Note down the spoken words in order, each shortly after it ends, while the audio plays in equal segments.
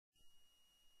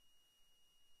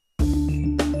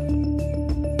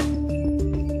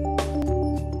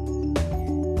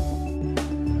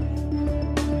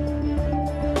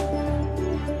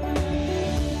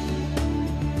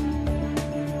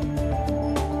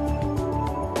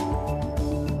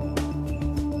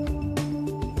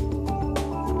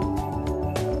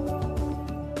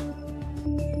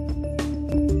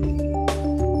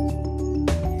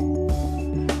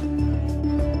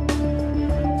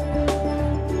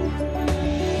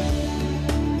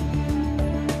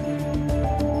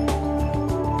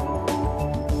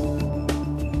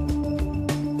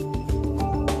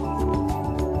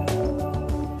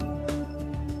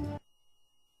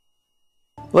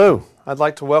Hello, I'd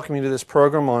like to welcome you to this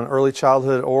program on early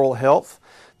childhood oral health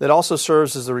that also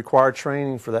serves as the required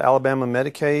training for the Alabama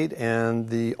Medicaid and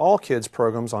the All Kids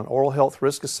programs on oral health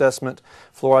risk assessment,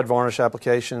 fluoride varnish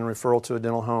application, and referral to a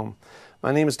dental home.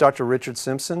 My name is Dr. Richard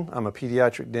Simpson. I'm a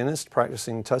pediatric dentist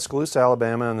practicing in Tuscaloosa,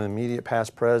 Alabama, and the immediate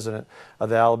past president of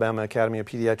the Alabama Academy of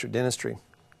Pediatric Dentistry.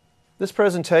 This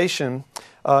presentation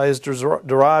is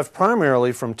derived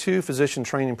primarily from two physician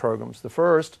training programs. The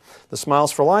first, the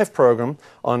Smiles for Life program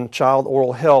on child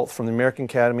oral health from the American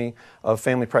Academy of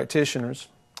Family Practitioners,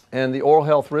 and the oral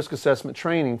health risk assessment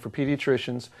training for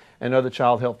pediatricians and other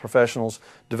child health professionals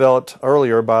developed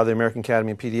earlier by the American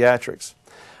Academy of Pediatrics.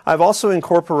 I've also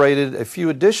incorporated a few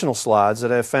additional slides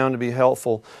that I have found to be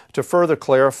helpful to further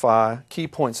clarify key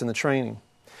points in the training.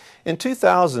 In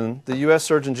 2000, the U.S.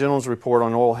 Surgeon General's report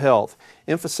on oral health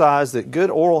emphasized that good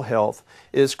oral health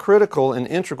is critical and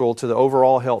integral to the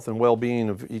overall health and well-being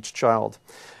of each child.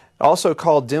 It also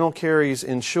called dental caries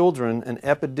in children an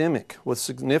epidemic with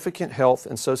significant health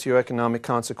and socioeconomic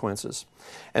consequences,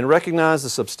 and recognized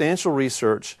the substantial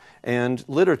research and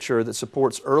literature that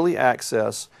supports early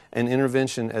access and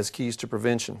intervention as keys to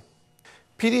prevention.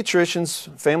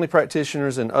 Pediatricians, family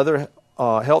practitioners, and other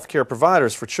healthcare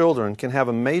providers for children can have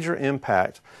a major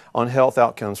impact on health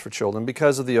outcomes for children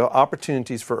because of the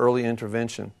opportunities for early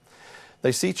intervention.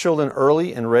 They see children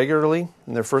early and regularly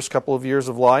in their first couple of years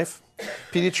of life.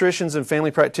 Pediatricians and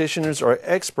family practitioners are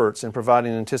experts in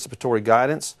providing anticipatory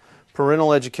guidance,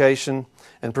 parental education,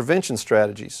 and prevention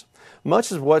strategies.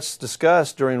 Much of what's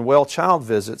discussed during well child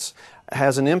visits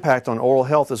has an impact on oral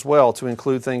health as well, to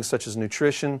include things such as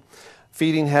nutrition,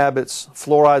 feeding habits,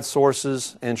 fluoride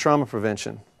sources, and trauma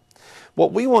prevention.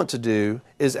 What we want to do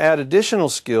is add additional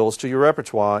skills to your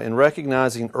repertoire in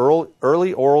recognizing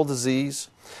early oral disease,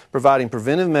 providing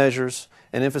preventive measures,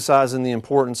 and emphasizing the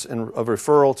importance of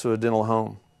referral to a dental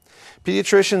home.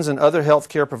 Pediatricians and other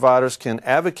healthcare providers can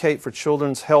advocate for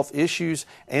children's health issues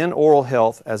and oral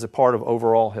health as a part of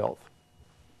overall health.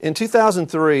 In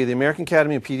 2003, the American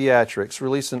Academy of Pediatrics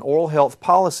released an oral health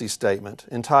policy statement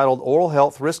entitled Oral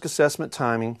Health Risk Assessment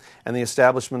Timing and the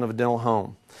Establishment of a Dental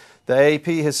Home. The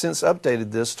AAP has since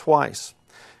updated this twice.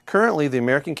 Currently, the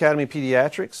American Academy of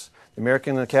Pediatrics, the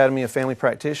American Academy of Family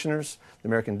Practitioners, the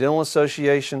American Dental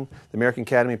Association, the American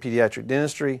Academy of Pediatric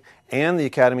Dentistry, and the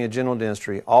Academy of General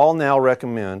Dentistry all now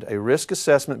recommend a risk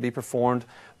assessment be performed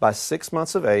by 6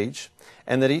 months of age,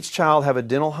 and that each child have a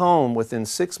dental home within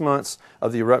 6 months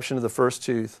of the eruption of the first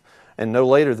tooth and no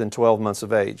later than 12 months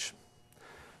of age.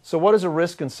 So what does a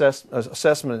risk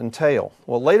assessment entail?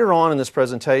 Well, later on in this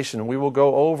presentation, we will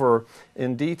go over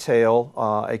in detail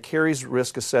a caries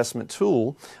risk assessment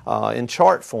tool in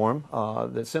chart form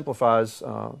that simplifies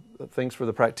things for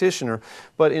the practitioner.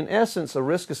 But in essence, a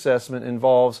risk assessment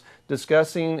involves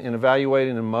discussing and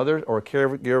evaluating a mother or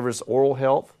caregiver's oral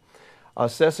health,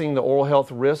 assessing the oral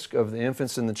health risk of the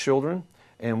infants and the children,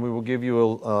 and we will give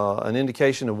you an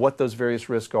indication of what those various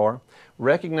risks are,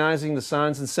 recognizing the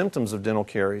signs and symptoms of dental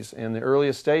caries and the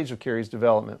earliest stage of caries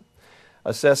development,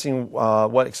 assessing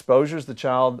what exposures the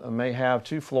child may have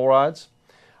to fluorides,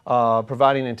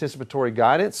 providing anticipatory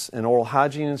guidance and oral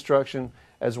hygiene instruction,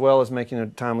 as well as making a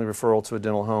timely referral to a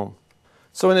dental home.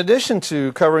 So in addition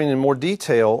to covering in more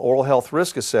detail oral health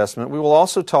risk assessment, we will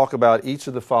also talk about each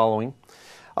of the following,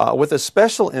 with a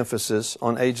special emphasis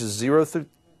on ages 0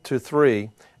 to 3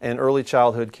 and early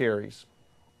childhood caries.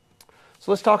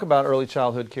 So let's talk about early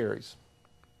childhood caries.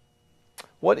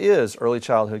 What is early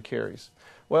childhood caries?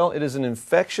 Well, it is an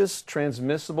infectious,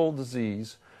 transmissible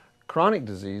disease, chronic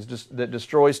disease that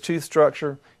destroys tooth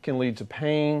structure, can lead to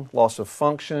pain, loss of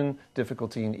function,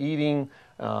 difficulty in eating,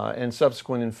 and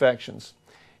subsequent infections.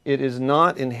 It is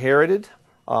not inherited.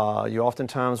 You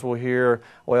oftentimes will hear,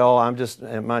 well,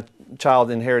 my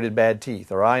child inherited bad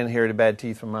teeth, or I inherited bad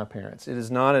teeth from my parents. It is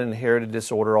not an inherited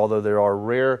disorder, although there are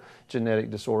rare genetic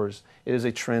disorders. It is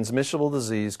a transmissible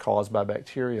disease caused by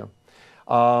bacteria.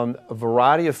 A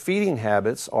variety of feeding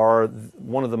habits are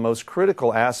one of the most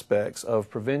critical aspects of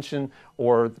prevention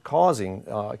or causing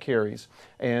caries,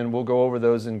 and we'll go over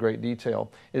those in great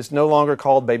detail. It's no longer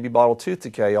called baby bottle tooth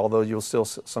decay, although you'll still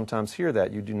sometimes hear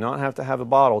that. You do not have to have a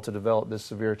bottle to develop this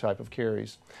severe type of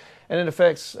caries. And it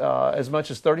affects as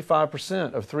much as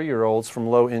 35% of 3-year-olds from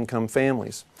low-income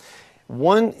families.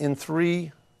 1 in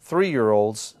 3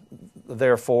 3-year-olds,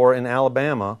 therefore, in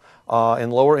Alabama, in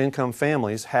lower income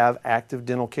families have active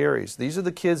dental caries. These are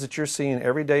the kids that you're seeing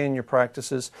every day in your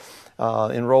practices,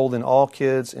 enrolled in All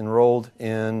Kids, enrolled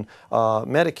in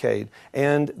Medicaid,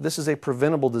 and this is a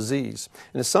preventable disease.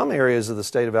 And in some areas of the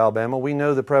state of Alabama, we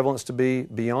know the prevalence to be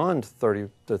beyond 30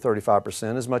 to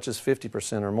 35%, as much as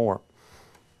 50% or more.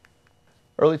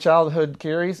 Early childhood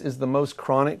caries is the most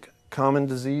chronic common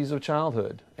disease of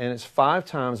childhood, and it's 5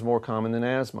 times more common than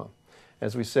asthma.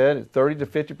 As we said, 30 to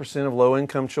 50% of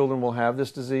low-income children will have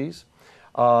this disease.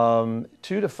 2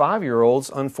 to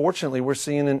 5-year-olds, unfortunately, we're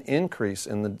seeing an increase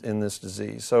in this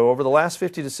disease. So over the last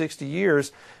 50 to 60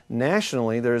 years,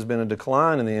 nationally, there has been a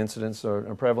decline in the incidence or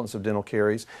prevalence of dental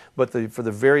caries. But for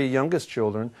the very youngest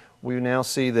children, we now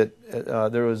see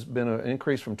that there has been an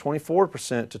increase from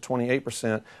 24% to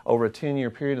 28% over a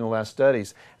 10-year period in the last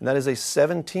studies. And that is a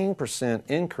 17%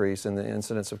 increase in the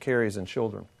incidence of caries in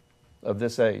children of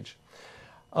this age.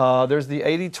 There's the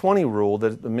 80-20 rule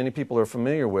that many people are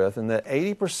familiar with, and that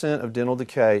 80% of dental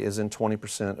decay is in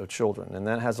 20% of children. And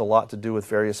that has a lot to do with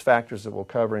various factors that we'll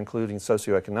cover, including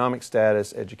socioeconomic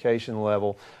status, education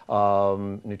level,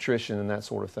 nutrition, and that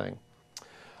sort of thing.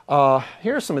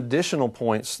 Here are some additional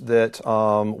points that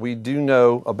we do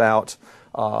know about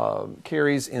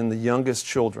caries in the youngest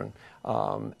children.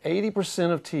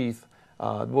 80% of teeth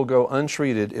will go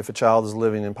untreated if a child is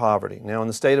living in poverty. Now, in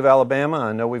the state of Alabama,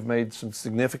 I know we've made some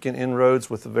significant inroads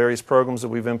with the various programs that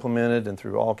we've implemented and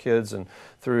through All Kids and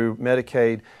through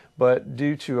Medicaid, but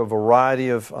due to a variety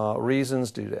of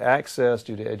reasons, due to access,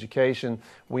 due to education,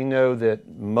 we know that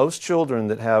most children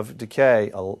that have decay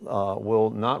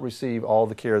will not receive all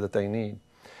the care that they need.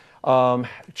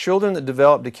 Children that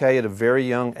develop decay at a very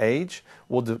young age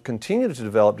will continue to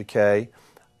develop decay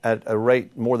at a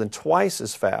rate more than twice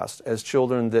as fast as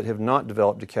children that have not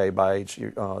developed decay by age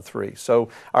 3. So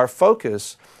our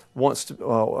focus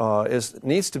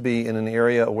needs to be in an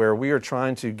area where we are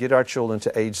trying to get our children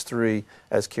to age 3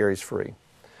 as caries free.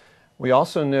 We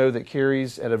also know that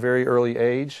caries at a very early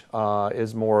age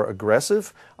is more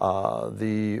aggressive.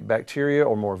 The bacteria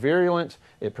are more virulent.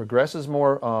 It progresses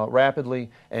more rapidly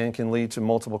and can lead to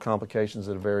multiple complications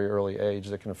at a very early age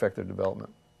that can affect their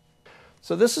development.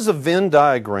 So this is a Venn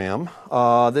diagram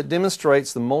that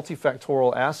demonstrates the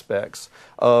multifactorial aspects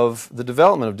of the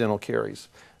development of dental caries.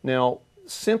 Now,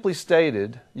 simply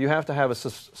stated, you have to have a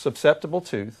susceptible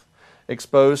tooth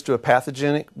exposed to a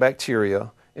pathogenic bacteria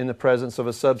in the presence of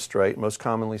a substrate, most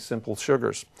commonly simple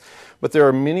sugars. But there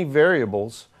are many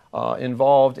variables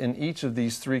involved in each of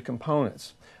these 3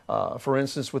 components. For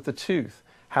instance, with the tooth,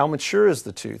 how mature is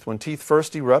the tooth? When teeth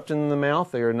first erupt in the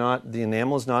mouth, the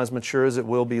enamel is not as mature as it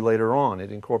will be later on. It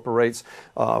incorporates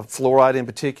fluoride in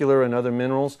particular and other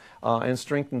minerals and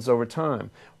strengthens over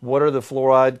time. What are the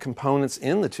fluoride components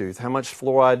in the tooth? How much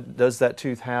fluoride does that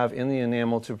tooth have in the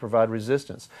enamel to provide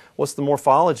resistance? What's the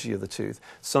morphology of the tooth?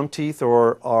 Some teeth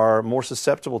are more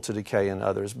susceptible to decay than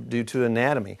others due to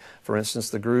anatomy. For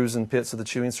instance, the grooves and pits of the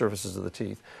chewing surfaces of the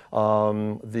teeth.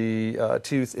 The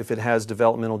tooth, if it has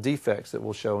developmental defects that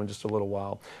we'll show in just a little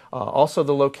while. Also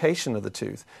the location of the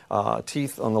tooth.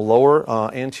 Teeth on the lower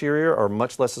anterior are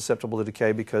much less susceptible to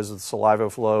decay because of the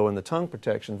saliva flow and the tongue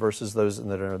protection versus those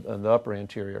that are in the upper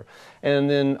anterior. And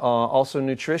then also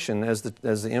nutrition. As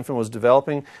the infant was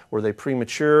developing, were they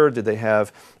premature? Did they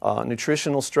have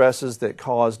nutritional stresses that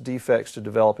caused defects to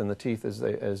develop in the teeth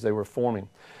as they were forming?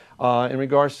 In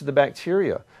regards to the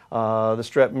bacteria, the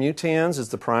strep mutans is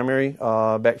the primary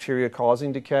bacteria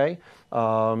causing decay.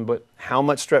 But how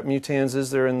much strep mutans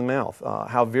is there in the mouth?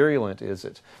 How virulent is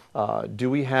it? Do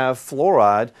we have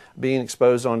fluoride being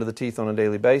exposed onto the teeth on a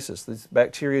daily basis? These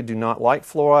bacteria do not like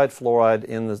fluoride. Fluoride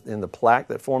in the plaque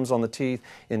that forms on the teeth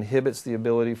inhibits the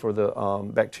ability for the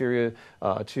bacteria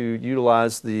to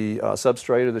utilize the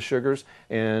substrate or the sugars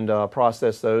and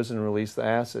process those and release the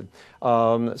acid.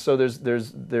 So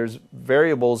there's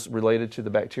variables related to the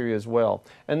bacteria as well.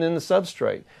 And then the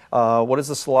substrate. What is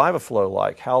the saliva flow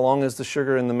like? How long is the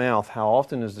sugar in the mouth? How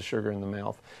often is the sugar in the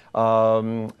mouth?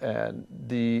 And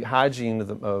the hygiene of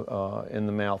in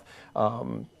the mouth.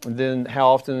 Then how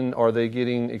often are they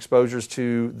getting exposures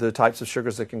to the types of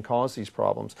sugars that can cause these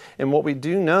problems? And what we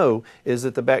do know is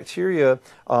that the bacteria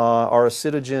are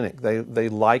acidogenic. They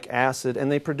like acid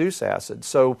and they produce acid.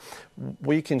 So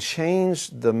we can change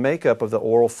the makeup of the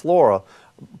oral flora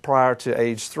prior to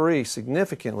age 3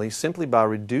 significantly simply by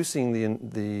reducing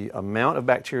the amount of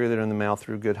bacteria that are in the mouth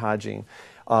through good hygiene.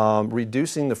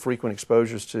 Reducing the frequent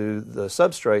exposures to the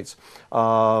substrates,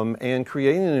 and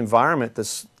creating an environment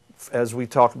that's, as we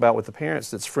talk about with the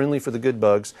parents, that's friendly for the good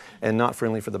bugs and not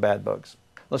friendly for the bad bugs.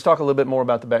 Let's talk a little bit more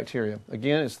about the bacteria.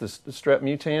 Again, it's the strep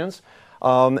mutans,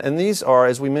 and these are,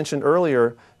 as we mentioned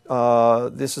earlier,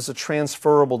 this is a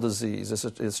transferable disease. It's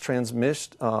a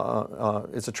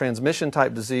transmission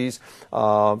type disease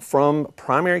from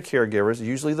primary caregivers,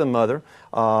 usually the mother,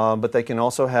 but they can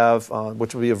also have,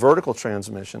 which would be a vertical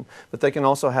transmission, but they can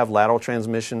also have lateral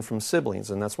transmission from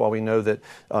siblings, and that's why we know that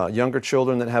younger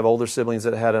children that have older siblings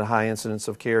that had a high incidence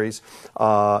of caries,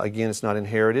 again, it's not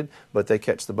inherited, but they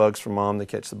catch the bugs from mom, they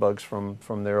catch the bugs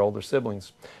from their older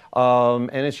siblings. And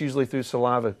it's usually through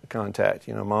saliva contact.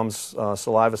 You know, mom's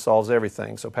saliva solves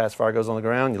everything. So pacifier goes on the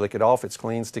ground, you lick it off, it's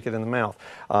clean, stick it in the mouth.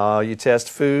 You test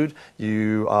food,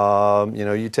 you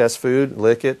test food,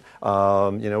 lick it.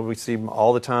 We see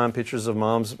all the time pictures of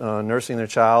moms nursing their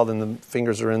child and the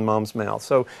fingers are in mom's mouth.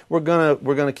 So we're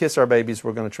gonna kiss our babies,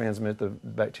 we're gonna transmit the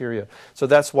bacteria. So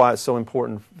that's why it's so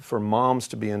important for moms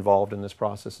to be involved in this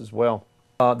process as well.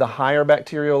 The higher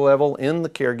bacterial level in the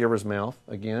caregiver's mouth,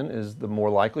 again, is the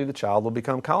more likely the child will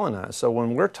become colonized. So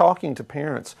when we're talking to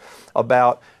parents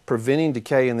about preventing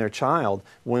decay in their child,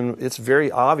 when it's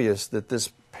very obvious that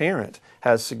this parent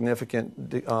has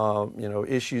significant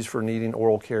issues for needing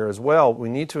oral care as well, we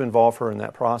need to involve her in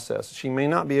that process. She may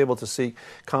not be able to seek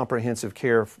comprehensive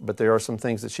care, but there are some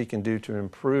things that she can do to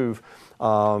improve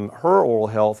her oral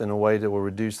health in a way that will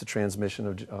reduce the transmission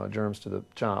of germs to the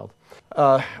child.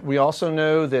 We also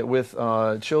know that with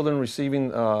children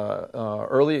receiving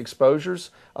early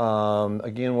exposures,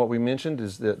 again, what we mentioned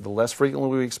is that the less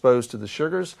frequently we expose to the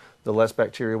sugars, the less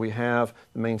bacteria we have.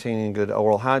 Maintaining good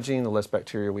oral hygiene, the less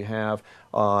bacteria we have.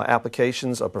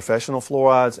 Applications of professional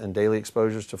fluorides and daily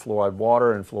exposures to fluoride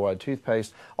water and fluoride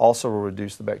toothpaste also will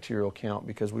reduce the bacterial count,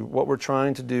 because what we're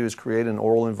trying to do is create an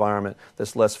oral environment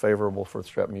that's less favorable for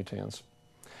strep mutans.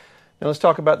 Now let's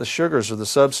talk about the sugars or the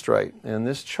substrate. And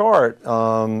this chart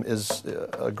is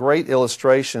a great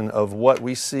illustration of what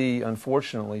we see,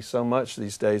 unfortunately, so much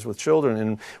these days with children.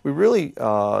 And we really,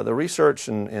 the research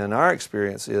and our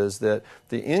experience is that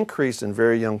the increase in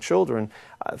very young children,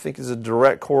 I think, is a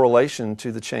direct correlation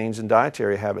to the change in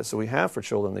dietary habits that we have for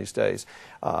children these days.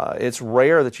 It's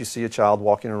rare that you see a child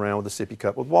walking around with a sippy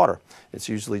cup with water. It's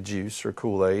usually juice or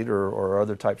Kool-Aid or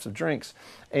other types of drinks.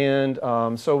 And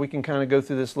so we can kind of go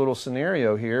through this little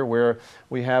scenario here where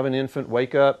we have an infant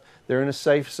wake up, they're in a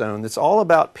safe zone. It's all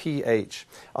about pH.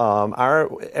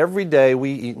 Every day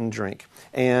we eat and drink.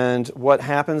 And what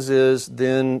happens is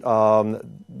then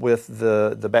with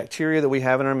the bacteria that we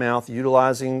have in our mouth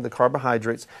utilizing the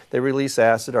carbohydrates, they release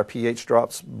acid, our pH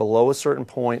drops below a certain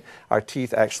point, our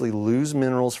teeth actually lose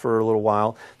minerals for a little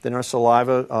while, then our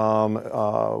saliva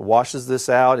washes this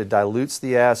out, it dilutes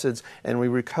the acids, and we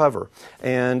recover.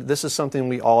 And this is something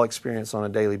we all experience on a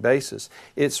daily basis.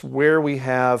 It's where we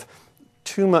have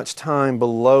too much time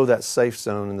below that safe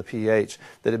zone in the pH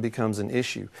that it becomes an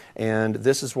issue. And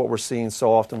this is what we're seeing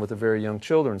so often with the very young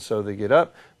children. So they get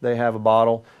up, they have a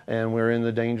bottle, and we're in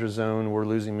the danger zone, we're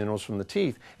losing minerals from the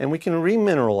teeth. And we can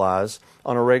remineralize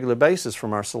on a regular basis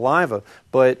from our saliva,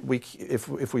 but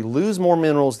if we lose more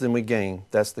minerals than we gain,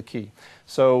 that's the key.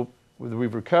 So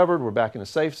we've recovered, we're back in the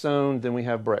safe zone, then we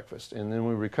have breakfast. And then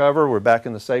we recover, we're back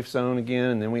in the safe zone again,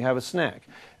 and then we have a snack.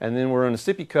 And then we're in a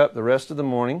sippy cup the rest of the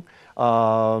morning.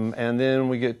 And then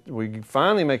we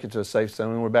finally make it to a safe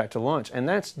zone and we're back to lunch. And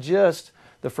that's just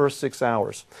the first 6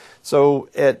 hours. So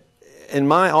in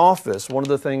my office, one of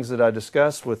the things that I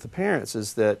discuss with the parents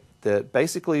is that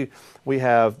basically we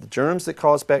have the germs that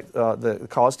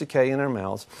cause decay in our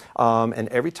mouths, and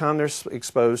every time they're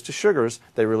exposed to sugars,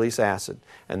 they release acid.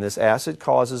 And this acid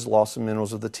causes loss of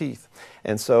minerals of the teeth.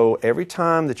 And so every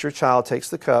time that your child takes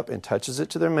the cup and touches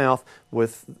it to their mouth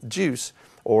with juice,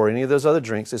 or any of those other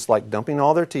drinks, it's like dumping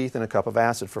all their teeth in a cup of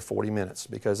acid for 40 minutes,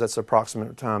 because that's the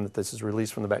approximate time that this is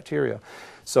released from the bacteria.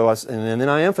 So, and then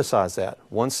I emphasize that.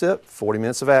 One sip, 40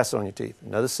 minutes of acid on your teeth.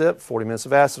 Another sip, 40 minutes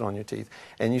of acid on your teeth.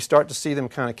 And you start to see them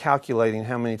kind of calculating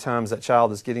how many times that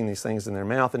child is getting these things in their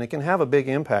mouth, and it can have a big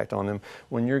impact on them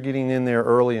when you're getting in there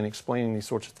early and explaining these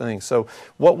sorts of things. So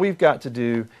what we've got to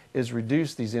do is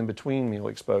reduce these in-between meal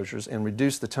exposures and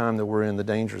reduce the time that we're in the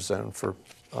danger zone for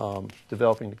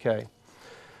developing decay.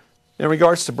 In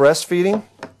regards to breastfeeding,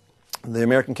 the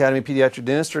American Academy of Pediatric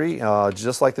Dentistry,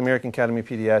 just like the American Academy of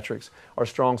Pediatrics, are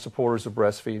strong supporters of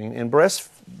breastfeeding. And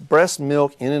breast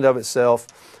milk in and of itself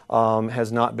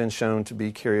has not been shown to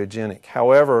be cariogenic.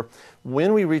 However,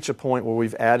 when we reach a point where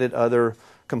we've added other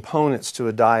components to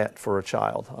a diet for a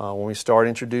child, when we start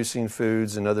introducing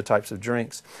foods and other types of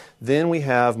drinks, then we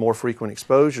have more frequent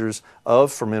exposures of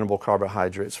fermentable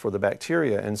carbohydrates for the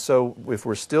bacteria. And so if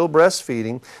we're still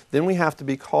breastfeeding, then we have to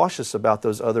be cautious about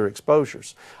those other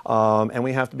exposures. And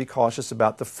we have to be cautious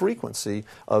about the frequency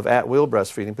of at-will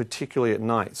breastfeeding, particularly at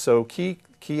night. So key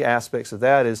key aspects of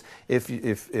that is if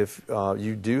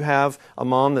you do have a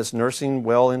mom that's nursing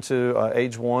well into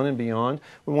age 1 and beyond,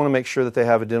 we want to make sure that they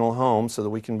have a dental home so that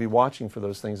we can be watching for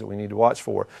those things that we need to watch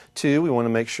for. 2, we want to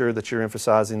make sure that you're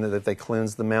emphasizing that they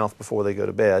cleanse the mouth before they go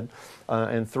to bed.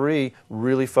 And 3,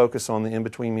 really focus on the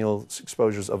in-between meal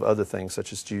exposures of other things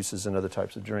such as juices and other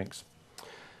types of drinks.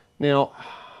 Now,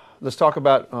 let's talk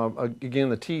about, again,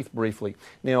 the teeth briefly.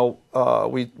 Now,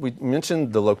 we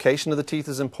mentioned the location of the teeth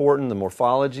is important, the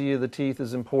morphology of the teeth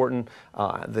is important,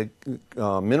 the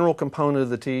mineral component of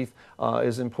the teeth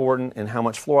is important, and how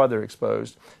much fluoride they're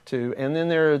exposed to. And then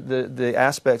there are the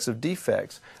aspects of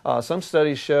defects. Some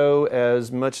studies show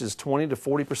as much as 20 to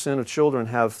 40% of children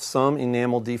have some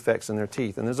enamel defects in their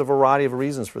teeth, and there's a variety of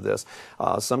reasons for this.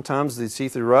 Sometimes the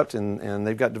teeth erupt and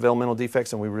they've got developmental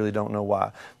defects and we really don't know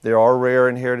why. There are rare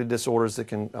inherited disorders that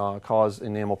can cause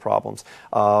enamel problems.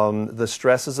 The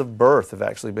stresses of birth have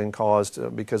actually been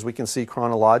caused because we can see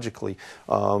chronologically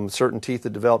certain teeth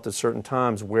that developed at certain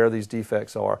times where these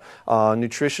defects are.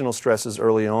 Nutritional stresses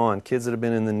early on, kids that have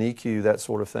been in the NICU, that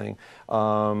sort of thing,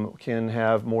 can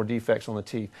have more defects on the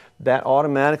teeth. That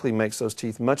automatically makes those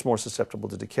teeth much more susceptible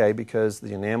to decay because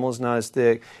the enamel is not as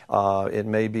thick. It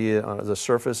may be the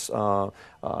surface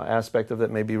aspect of it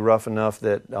may be rough enough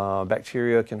that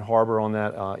bacteria can harbor on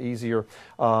that easier.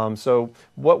 So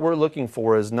what we're looking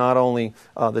for is not only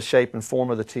the shape and form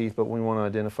of the teeth, but we want to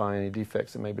identify any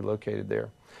defects that may be located there.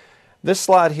 This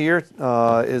slide here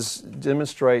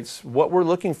demonstrates what we're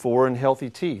looking for in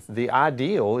healthy teeth. The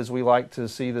ideal is we like to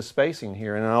see the spacing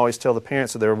here, and I always tell the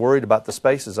parents that they're worried about the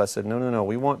spaces. I said, no,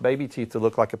 we want baby teeth to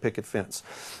look like a picket fence.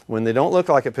 When they don't look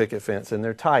like a picket fence and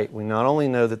they're tight, we not only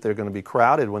know that they're going to be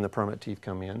crowded when the permanent teeth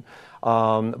come in,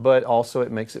 but also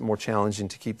it makes it more challenging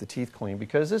to keep the teeth clean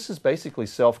because this is basically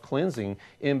self-cleansing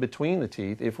in between the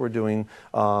teeth if we're doing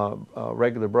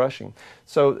regular brushing.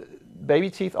 So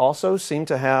baby teeth also seem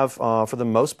to have, for the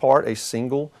most part, a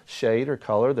single shade or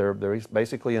color. They're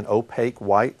basically an opaque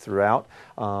white throughout.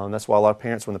 That's why a lot of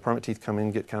parents, when the permanent teeth come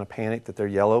in, get kind of panicked that they're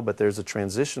yellow, but there's a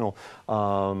transitional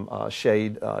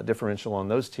shade differential on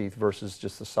those teeth versus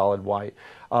just the solid white.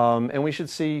 And we should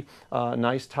see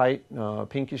nice, tight,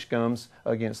 pinkish gums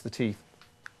against the teeth.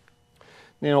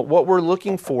 Now, what we're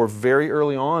looking for very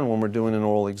early on when we're doing an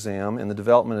oral exam in the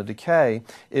development of decay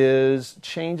is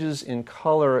changes in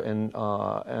color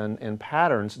and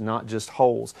patterns, not just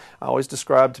holes. I always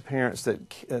describe to parents that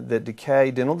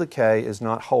dental decay is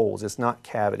not holes, it's not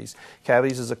cavities.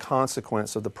 Cavities is a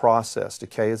consequence of the process.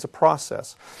 Decay is a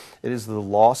process. It is the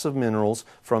loss of minerals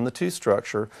from the tooth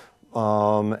structure.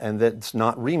 And that's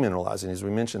not remineralizing. As we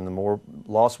mentioned, the more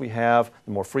loss we have,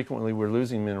 the more frequently we're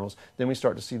losing minerals, then we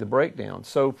start to see the breakdown.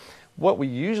 So what we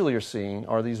usually are seeing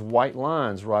are these white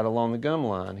lines right along the gum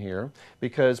line here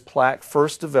because plaque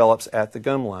first develops at the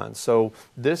gum line. So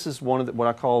this is one of what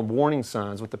I call warning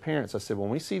signs with the parents. I said, when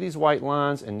we see these white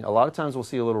lines, and a lot of times we'll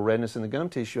see a little redness in the gum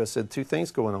tissue, I said 2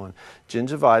 things going on.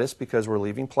 Gingivitis, because we're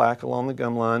leaving plaque along the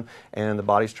gum line and the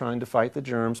body's trying to fight the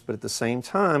germs, but at the same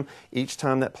time, each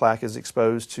time that plaque is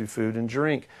exposed to food and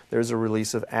drink, there's a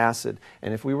release of acid.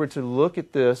 And if we were to look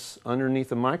at this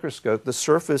underneath a microscope, the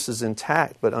surface is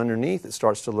intact, but underneath it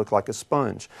starts to look like a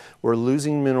sponge. We're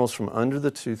losing minerals from under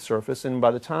the tooth surface, and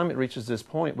by the time it reaches this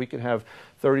point, we could have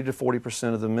 30 to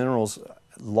 40% of the minerals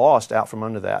lost out from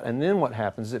under that. And then what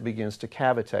happens is it begins to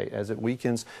cavitate. As it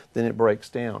weakens, then it breaks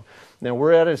down. Now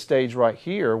we're at a stage right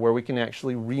here where we can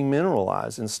actually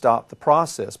remineralize and stop the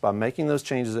process by making those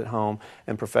changes at home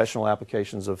and professional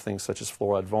applications of things such as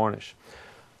fluoride varnish.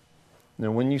 Now,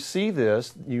 when you see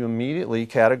this, you immediately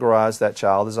categorize that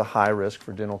child as a high risk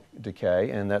for dental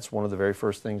decay, and that's one of the very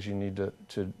first things you need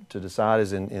to decide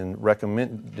is in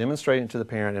demonstrating to the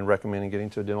parent and recommending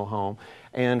getting to a dental home.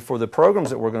 And for the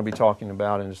programs that we're going to be talking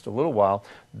about in just a little while,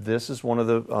 this is one of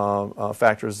the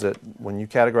factors that when you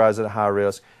categorize it at high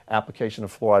risk, application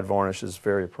of fluoride varnish is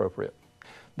very appropriate.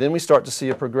 Then we start to see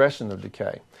a progression of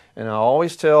decay. And I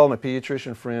always tell my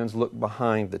pediatrician friends, look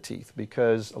behind the teeth,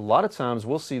 because a lot of times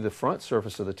we'll see the front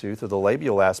surface of the tooth or the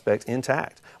labial aspect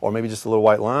intact, or maybe just the little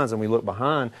white lines, and we look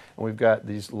behind and we've got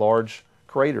these large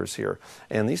craters here.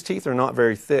 And these teeth are not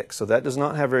very thick, so that does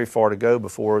not have very far to go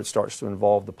before it starts to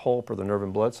involve the pulp or the nerve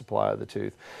and blood supply of the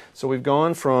tooth. So we've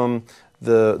gone from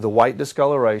the white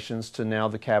discolorations to now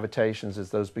the cavitations as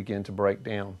those begin to break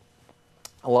down.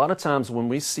 A lot of times when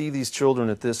we see these children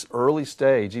at this early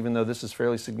stage, even though this is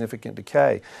fairly significant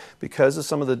decay, because of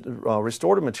some of the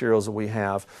restorative materials that we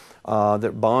have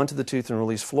that bond to the tooth and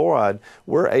release fluoride,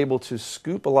 we're able to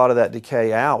scoop a lot of that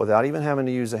decay out without even having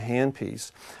to use a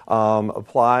handpiece,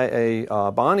 apply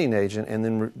a bonding agent, and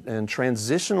then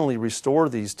transitionally restore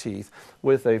these teeth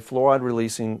with a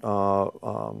fluoride-releasing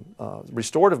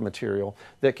restorative material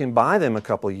that can buy them a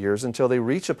couple of years until they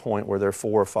reach a point where they're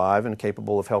 4 or 5 and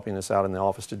capable of helping us out in the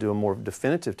office to do a more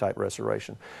definitive type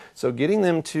restoration. So getting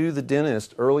them to the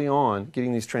dentist early on,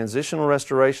 getting these transitional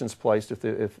restorations placed if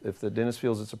the dentist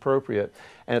feels it's appropriate,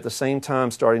 and at the same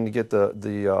time starting to get the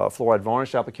fluoride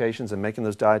varnish applications and making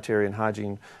those dietary and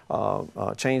hygiene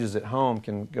changes at home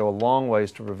can go a long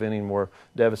ways to preventing more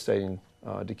devastating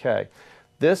decay.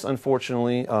 This,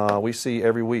 unfortunately, we see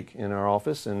every week in our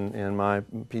office, and my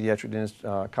pediatric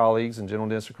dentist colleagues and general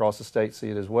dentists across the state see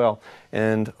it as well.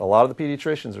 And a lot of the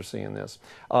pediatricians are seeing this.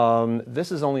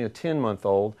 This is only a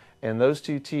 10-month-old, and those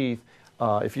two teeth,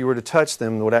 if you were to touch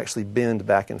them, would actually bend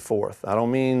back and forth. I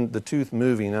don't mean the tooth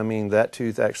moving, I mean that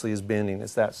tooth actually is bending.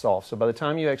 It's that soft. So by the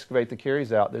time you excavate the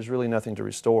caries out, there's really nothing to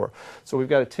restore. So we've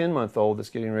got a 10-month-old that's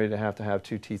getting ready to have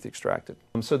 2 teeth extracted.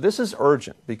 So this is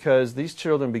urgent because these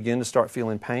children begin to start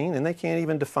feeling pain, and they can't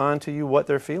even define to you what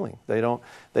they're feeling. They don't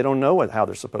know how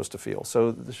they're supposed to feel.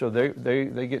 So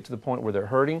they get to the point where they're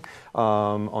hurting.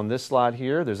 On this slide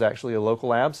here, there's actually a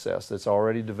local abscess that's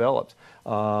already developed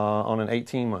on an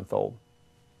 18-month-old.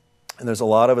 And there's a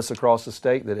lot of us across the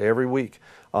state that every week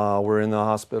we're in the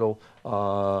hospital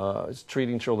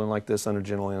treating children like this under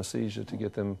general anesthesia to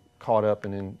get them caught up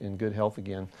and in good health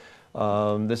again.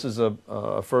 This is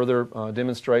a further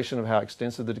demonstration of how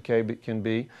extensive the decay can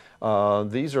be.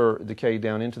 These are decayed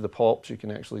down into the pulps. You can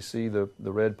actually see the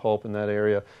red pulp in that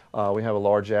area. We have a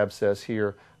large abscess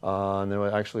here. And then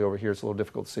actually over here it's a little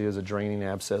difficult to see as a draining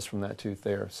abscess from that tooth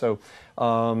there. So,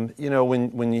 you know,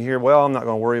 when you hear, well, I'm not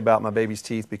going to worry about my baby's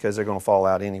teeth because they're going to fall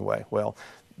out anyway. Well,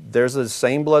 there's the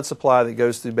same blood supply that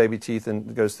goes through baby teeth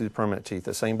and goes through the permanent teeth.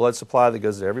 The same blood supply that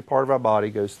goes to every part of our body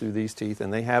goes through these teeth,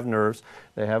 and they have nerves,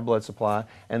 they have blood supply.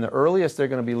 And the earliest they're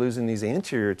going to be losing these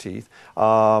anterior teeth,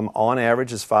 on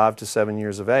average, is 5 to 7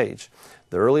 years of age.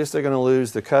 The earliest they're going to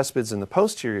lose the cuspids and the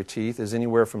posterior teeth is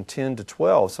anywhere from 10 to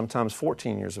 12, sometimes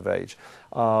 14 years of age.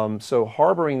 So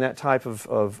harboring that type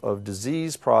of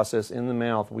disease process in the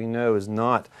mouth, we know, is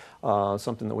not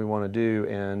something that we want to do,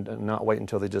 and not wait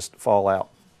until they just fall out.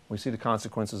 We see the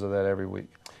consequences of that every week.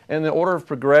 And the order of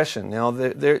progression. Now,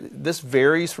 this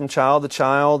varies from child to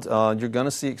child. You're going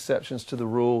to see exceptions to the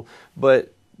rule,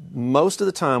 but most of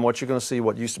the time what you're going to see,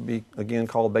 what used to be, again,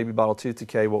 called baby bottle tooth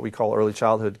decay, what we call early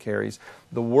childhood caries,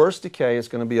 the worst decay is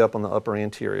going to be up on the upper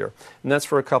anterior. And that's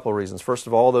for a couple of reasons. First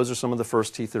of all, those are some of the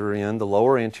first teeth that are in. The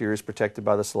lower anterior is protected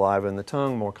by the saliva and the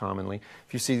tongue more commonly.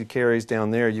 If you see the caries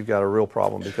down there, you've got a real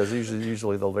problem because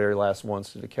usually the very last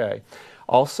ones to decay.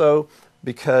 Also,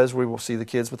 because we will see the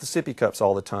kids with the sippy cups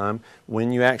all the time,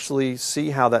 when you actually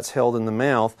see how that's held in the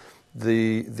mouth,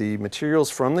 the materials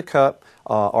from the cup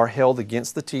are held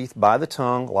against the teeth by the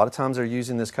tongue. A lot of times they're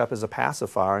using this cup as a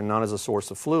pacifier and not as a source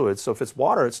of fluid. So if it's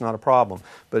water, it's not a problem.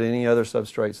 But any other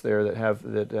substrates there that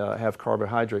have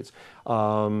carbohydrates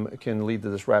can lead to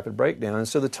this rapid breakdown. And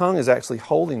so the tongue is actually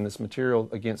holding this material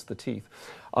against the teeth.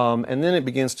 And then it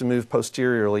begins to move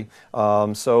posteriorly.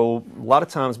 So a lot of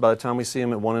times by the time we see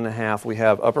them at 1.5, we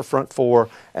have upper front 4,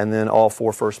 and then all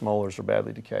 4 first molars are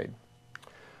badly decayed.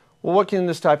 Well, what can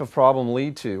this type of problem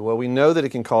lead to? Well, we know that it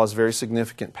can cause very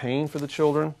significant pain for the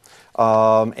children.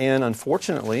 And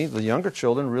unfortunately, the younger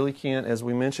children really can't, as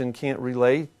we mentioned, can't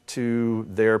relate to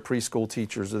their preschool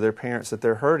teachers or their parents that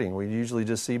they're hurting. We usually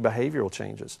just see behavioral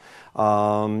changes.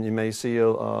 You may see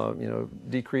a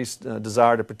decreased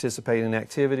desire to participate in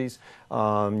activities.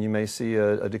 You may see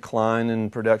a decline in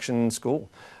production in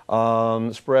school.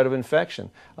 Spread of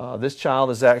infection. This child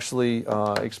is actually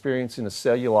experiencing a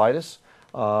cellulitis.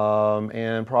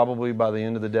 And probably by the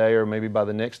end of the day, or maybe by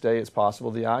the next day, it's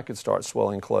possible the eye could start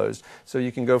swelling closed. So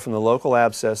you can go from the local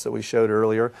abscess that we showed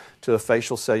earlier to a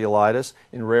facial cellulitis.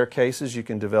 In rare cases, you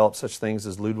can develop such things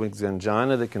as Ludwig's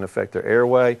angina that can affect their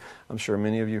airway. I'm sure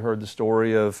many of you heard the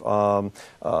story of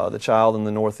the child in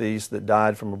the Northeast that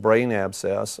died from a brain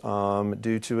abscess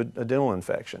due to a dental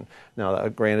infection. Now,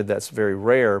 granted, that's very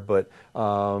rare, but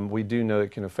we do know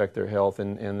it can affect their health,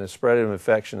 and the spread of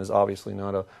infection is obviously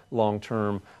not a long-term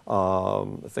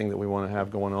long-term thing that we want to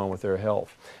have going on with their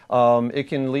health. It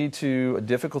can lead to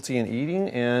difficulty in eating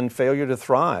and failure to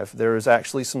thrive. There's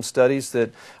actually some studies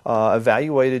that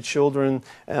evaluated children,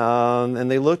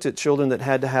 and they looked at children that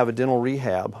had to have a dental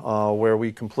rehab where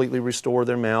we completely restore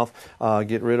their mouth,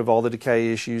 get rid of all the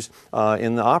decay issues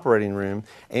in the operating room.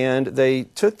 And they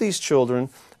took these children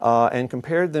and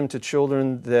compared them to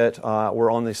children that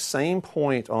were on the same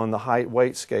point on the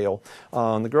height-weight scale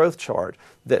on the growth chart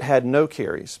that had no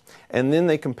caries. And then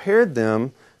they compared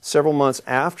them several months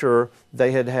after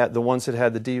they had the ones that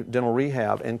had the dental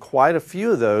rehab, and quite a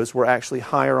few of those were actually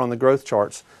higher on the growth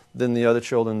charts than the other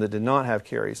children that did not have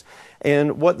caries.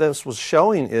 And what this was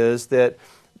showing is that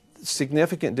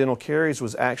significant dental caries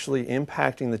was actually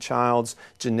impacting the child's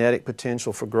genetic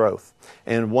potential for growth.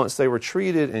 And once they were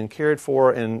treated and cared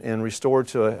for and restored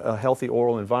to a healthy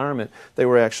oral environment, they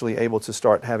were actually able to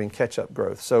start having catch-up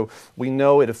growth. So we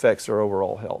know it affects their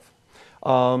overall health.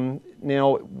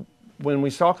 Now, when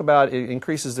we talk about it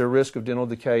increases their risk of dental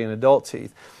decay in adult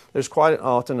teeth, there's quite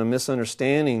often a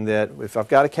misunderstanding that if I've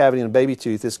got a cavity in a baby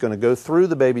tooth, it's going to go through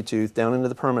the baby tooth down into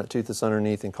the permanent tooth that's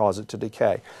underneath and cause it to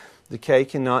decay. Decay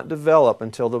cannot develop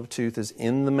until the tooth is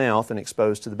in the mouth and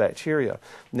exposed to the bacteria.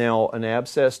 Now, an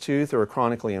abscessed tooth or a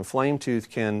chronically inflamed tooth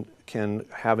can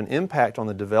have an impact on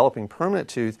the developing permanent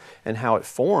tooth and how it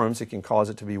forms. It can cause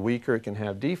it to be weaker. It can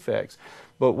have defects.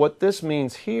 But what this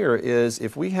means here is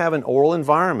if we have an oral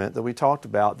environment that we talked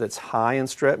about that's high in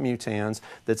strep mutans,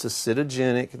 that's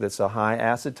acidogenic, that's a high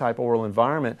acid type oral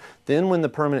environment, then when the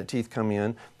permanent teeth come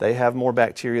in, they have more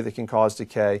bacteria that can cause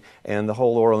decay, and the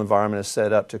whole oral environment is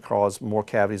set up to cause more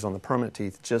cavities on the permanent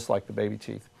teeth, just like the baby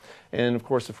teeth. And of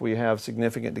course, if we have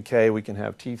significant decay, we can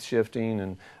have teeth shifting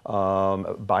and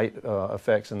bite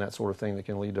effects and that sort of thing that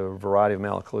can lead to a variety of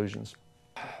malocclusions.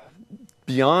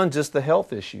 Beyond just the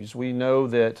health issues, we know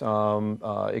that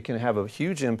it can have a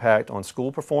huge impact on school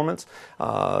performance.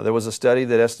 There was a study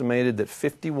that estimated that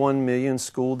 51 million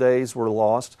school days were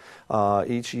lost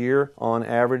each year on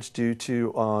average due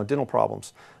to dental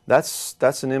problems.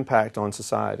 That's an impact on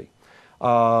society.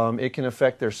 It can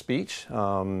affect their speech.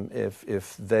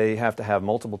 If they have to have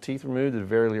multiple teeth removed at a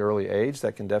very early age,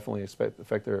 that can definitely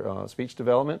affect their speech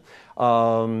development.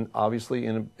 Obviously,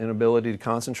 inability to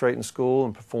concentrate in school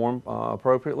and perform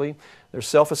appropriately. There's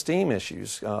self-esteem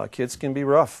issues. Kids can be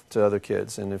rough to other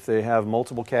kids, and if they have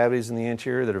multiple cavities in the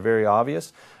anterior that are very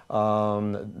obvious,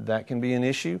 that can be an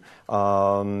issue.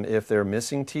 If they're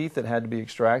missing teeth that had to be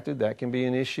extracted, that can be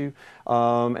an issue.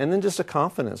 And then just a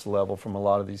confidence level from a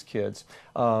lot of these kids.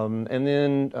 And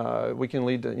then we can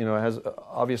lead to, it has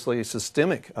obviously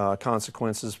systemic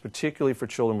consequences, particularly for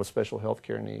children with special health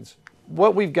care needs.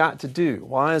 What we've got to do,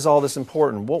 why is all this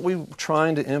important? What we're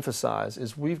trying to emphasize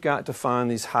is we've got to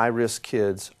find these high-risk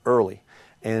kids early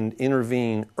and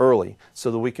intervene early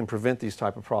so that we can prevent these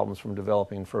type of problems from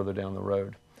developing further down the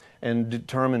road, and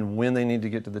determine when they need to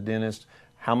get to the dentist,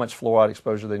 how much fluoride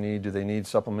exposure they need. Do they need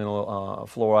supplemental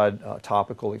fluoride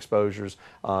topical exposures?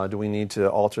 Do we need to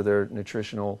alter their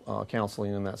nutritional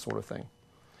counseling and that sort of thing?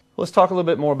 Let's talk a little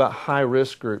bit more about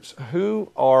high-risk groups. Who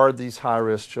are these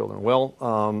high-risk children?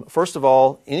 Well, first of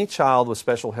all, any child with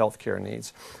special health care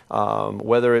needs,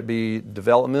 whether it be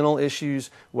developmental issues,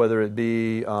 whether it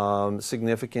be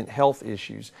significant health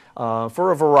issues,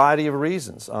 for a variety of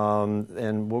reasons.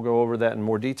 And we'll go over that in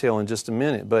more detail in just a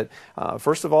minute. But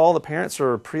first of all, the parents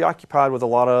are preoccupied with a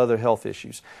lot of other health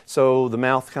issues. So the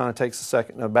mouth kind of takes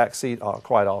a back seat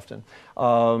quite often.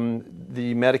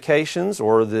 The medications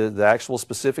or the actual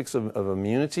specifics of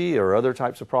immunity or other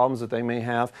types of problems that they may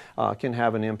have can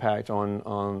have an impact on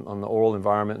the oral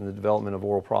environment and the development of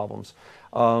oral problems.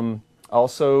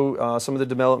 Also, some of the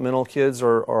developmental kids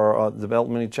or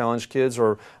developmentally challenged kids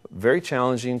are very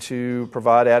challenging to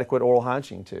provide adequate oral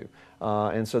hygiene to.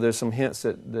 And so there's some hints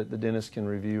that the dentist can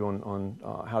review on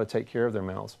how to take care of their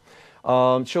mouths.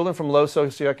 Children from low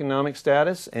socioeconomic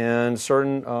status and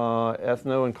certain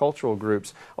ethno and cultural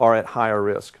groups are at higher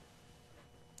risk.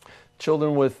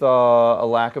 Children with a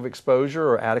lack of exposure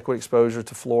or adequate exposure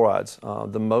to fluorides.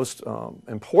 The most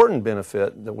important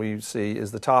benefit that we see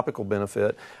is the topical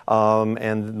benefit,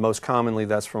 and most commonly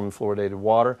that's from fluoridated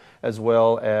water, as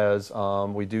well as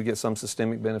we do get some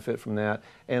systemic benefit from that,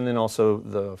 and then also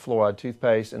the fluoride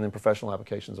toothpaste, and then professional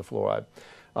applications of fluoride.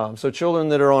 So children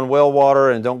that are on well water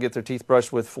and don't get their teeth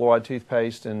brushed with fluoride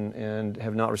toothpaste and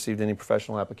have not received any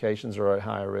professional applications are at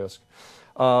higher risk.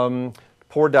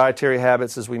 Poor dietary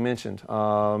habits, as we mentioned,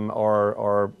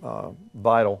 are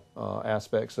vital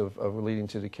aspects of leading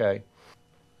to decay.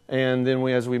 And then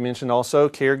as we mentioned also,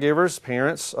 caregivers,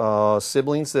 parents,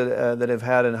 siblings that have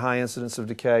had a high incidence of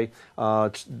decay,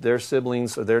 their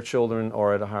siblings or their children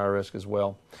are at a higher risk as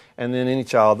well. And then any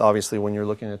child, obviously, when you're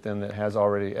looking at them that has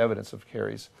already evidence of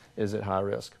caries, is at high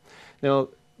risk. Now,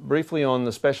 briefly on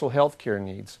the special health care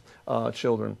needs,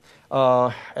 children.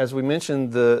 As we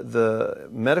mentioned, the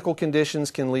medical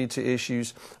conditions can lead to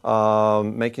issues,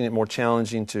 making it more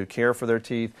challenging to care for their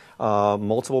teeth.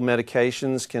 Multiple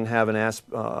medications can have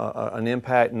an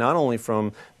impact not only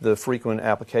from the frequent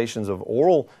applications of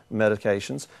oral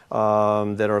medications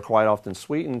that are quite often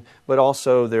sweetened, but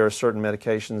also there are certain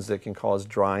medications that can cause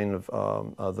drying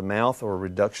of the mouth or a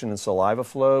reduction in saliva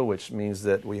flow, which means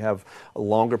that we have a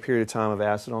longer period of time of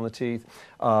acid on the teeth.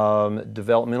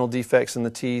 Developmental defects in the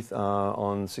teeth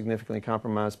on significantly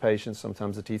compromised patients.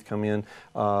 Sometimes the teeth come in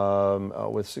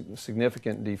with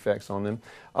significant defects on them.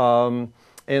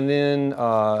 And then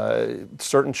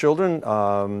certain children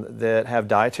that have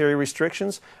dietary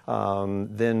restrictions,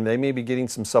 then they may be getting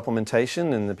some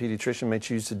supplementation, and the pediatrician may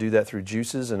choose to do that through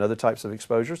juices and other types of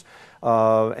exposures.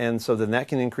 And so then that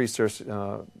can increase their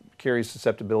caries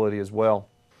susceptibility as well.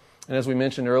 And as we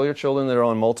mentioned earlier, children that are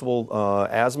on multiple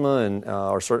asthma and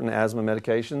or certain asthma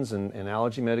medications and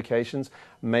allergy medications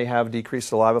may have decreased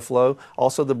saliva flow.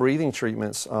 Also, the breathing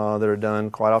treatments that are done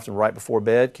quite often right before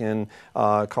bed can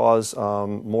cause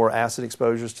more acid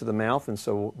exposures to the mouth, and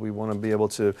so we want to be able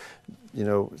to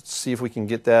see if we can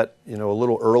get that, a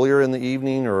little earlier in the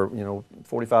evening or,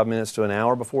 45 minutes to an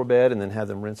hour before bed, and then have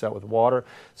them rinse out with water.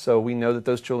 So we know that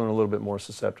those children are a little bit more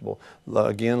susceptible.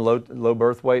 Again, low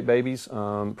birth weight babies,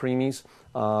 preemies,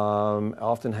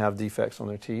 often have defects on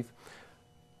their teeth.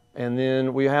 And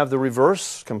then we have the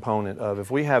reverse component of if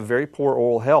we have very poor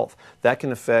oral health, that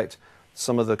can affect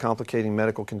some of the complicating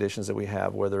medical conditions that we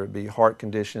have, whether it be heart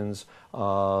conditions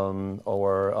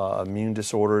or immune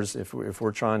disorders. If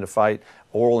we're trying to fight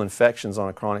oral infections on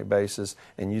a chronic basis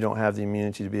and you don't have the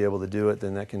immunity to be able to do it,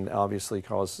 then that can obviously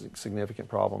cause significant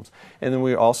problems. And then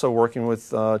we're also working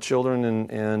with children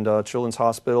and Children's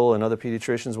Hospital and other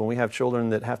pediatricians when we have children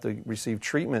that have to receive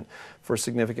treatment for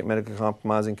significant medically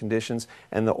compromising conditions,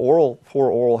 and the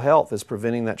poor oral health is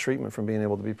preventing that treatment from being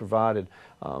able to be provided.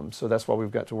 So that's why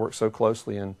we've got to work so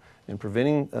closely in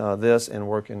preventing this and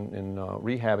work in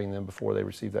rehabbing them before they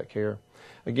receive that care.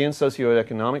 Again,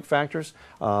 socioeconomic factors.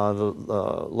 The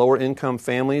lower income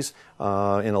families in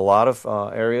a lot of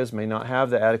areas may not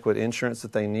have the adequate insurance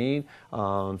that they need.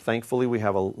 Thankfully, we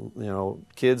have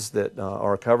kids that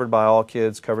are covered by All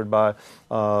Kids, covered by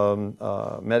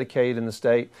Medicaid in the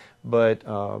state. But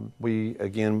we,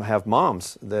 again, have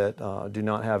moms that do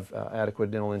not have adequate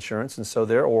dental insurance, and so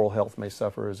their oral health may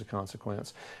suffer as a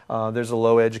consequence. There's a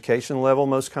low education level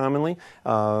most commonly,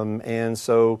 and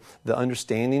so the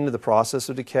understanding of the process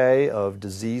of decay, of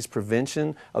disease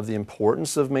prevention, of the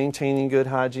importance of maintaining good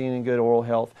hygiene and good oral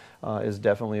health is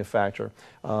definitely a factor.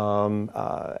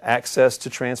 Access to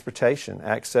transportation,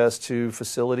 access to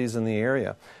facilities in the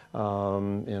area.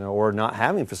 Or not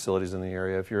having facilities in the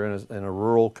area. If you're in a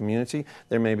rural community,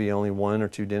 there may be only one or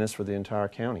two dentists for the entire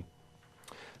county.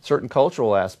 Certain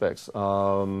cultural aspects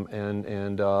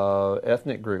and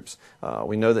ethnic groups.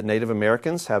 We know that Native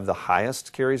Americans have the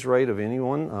highest caries rate of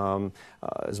anyone.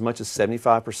 As much as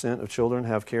 75% of children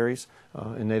have caries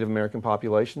in Native American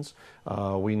populations.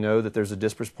 We know that there's a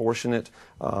disproportionate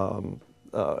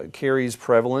caries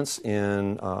prevalence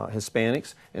in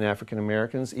Hispanics and African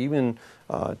Americans, even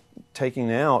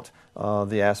taking out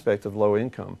the aspect of low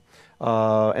income.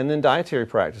 And then dietary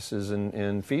practices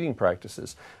and feeding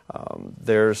practices.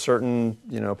 There are certain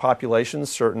populations,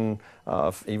 certain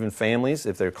even families,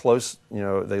 if they're close,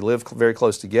 they live very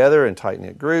close together in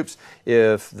tight-knit groups,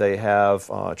 if they have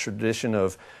a tradition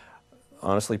of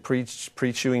honestly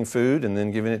pre-chewing food and then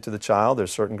giving it to the child.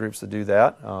 There's certain groups that do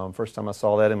that. First time I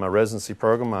saw that in my residency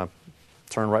program, I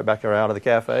turned right back out of the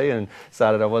cafe and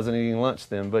decided I wasn't eating lunch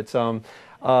then. But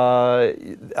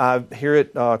I hear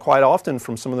it quite often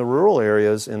from some of the rural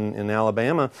areas in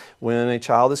Alabama. When a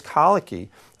child is colicky,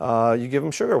 you give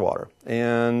them sugar water,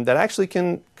 and that actually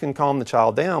can calm the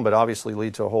child down, but obviously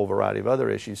lead to a whole variety of other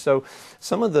issues. So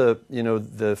some of the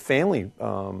the family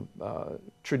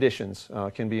traditions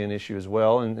can be an issue as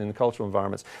well in cultural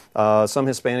environments. Some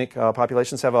Hispanic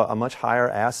populations have a much higher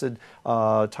acid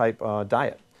type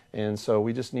diet. And so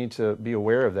we just need to be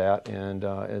aware of that, and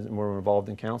we're involved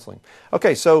in counseling.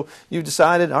 Okay, so you've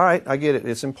decided, all right, I get it.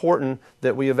 It's important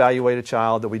that we evaluate a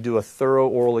child, that we do a thorough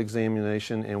oral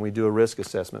examination, and we do a risk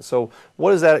assessment. So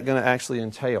what is that going to actually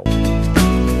entail?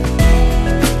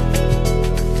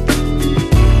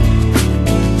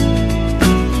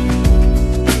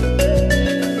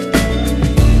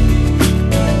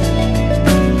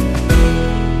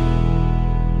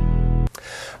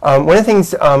 One of the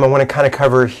things I want to kind of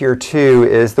cover here too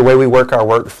is the way we work our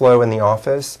workflow in the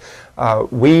office.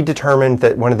 We determined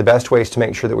that one of the best ways to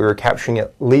make sure that we were capturing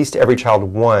at least every child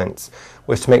once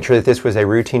was to make sure that this was a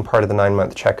routine part of the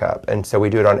 9-month checkup. And so we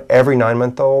do it on every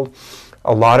 9-month-old.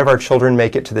 A lot of our children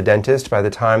make it to the dentist by the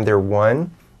time they're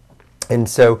 1. And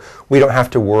so we don't have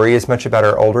to worry as much about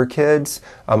our older kids,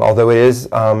 although it is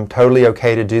totally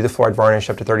okay to do the fluoride varnish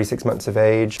up to 36 months of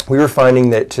age. We were finding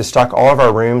that to stock all of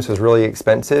our rooms was really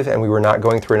expensive, and we were not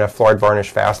going through enough fluoride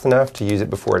varnish fast enough to use it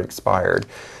before it expired.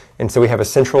 And so we have a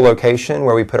central location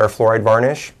where we put our fluoride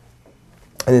varnish,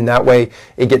 and then that way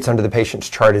it gets onto the patient's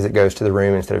chart as it goes to the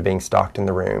room instead of being stocked in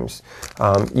the rooms.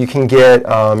 You can get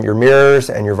your mirrors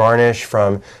and your varnish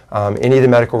from any of the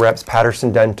medical reps,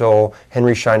 Patterson Dental,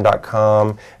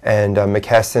 HenryShine.com, and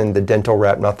McKesson, the dental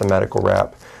rep, not the medical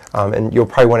rep. And you'll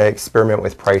probably want to experiment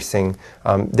with pricing.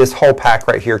 This whole pack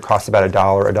right here costs about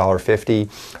 $1,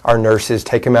 $1.50. Our nurses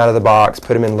take them out of the box,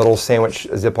 put them in little sandwich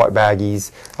Ziploc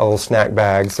baggies, a little snack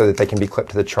bag, so that they can be clipped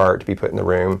to the chart to be put in the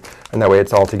room, and that way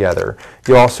it's all together.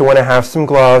 You also want to have some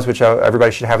gloves, which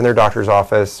everybody should have in their doctor's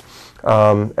office,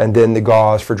 and then the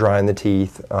gauze for drying the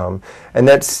teeth. And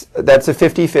that's a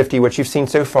 50-50. What you've seen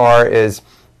so far is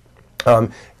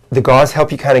the gauze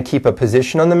help you kind of keep a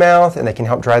position on the mouth, and they can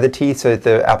help dry the teeth so that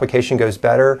the application goes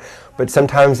better. But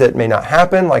sometimes that may not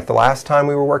happen, like the last time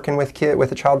we were working with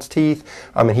a child's teeth,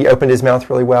 and he opened his mouth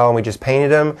really well and we just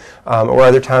painted him. Or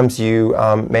other times you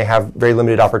may have very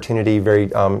limited opportunity, very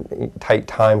tight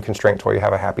time constraints where you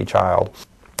have a happy child.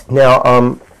 Now,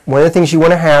 one of the things you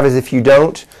want to have is, if you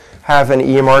don't have an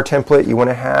EMR template, you want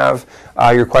to have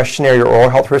your questionnaire, your oral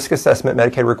health risk assessment.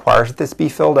 Medicaid requires that this be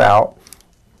filled out.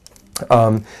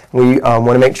 We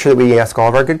want to make sure that we ask all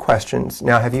of our good questions.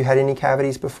 Now, have you had any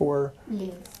cavities before?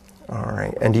 Yes. All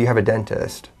right. And do you have a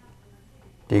dentist?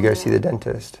 Do you go see the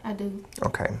dentist? I do.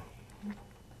 Okay.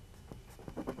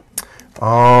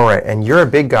 All right. And you're a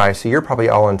big guy, so you're probably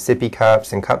all on sippy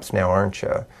cups and cups now, aren't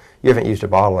you? You haven't used a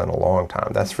bottle in a long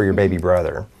time. That's for your baby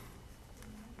brother.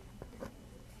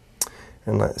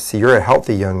 And let's see, you're a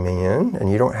healthy young man,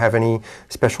 and you don't have any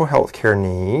special health care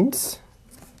needs.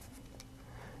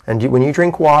 And when you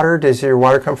drink water, does your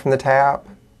water come from the tap?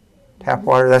 Tap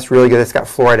water? That's really good. It's got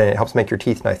fluoride in it. It helps make your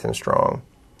teeth nice and strong.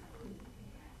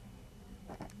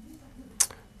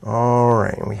 All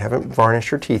right. And we haven't varnished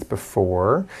your teeth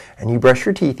before. And you brush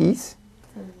your teethies.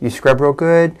 You scrub real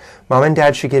good. Mom and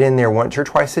Dad should get in there once or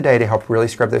twice a day to help really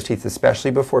scrub those teeth,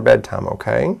 especially before bedtime,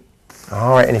 okay?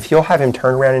 All right. And if you'll have him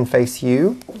turn around and face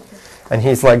you, and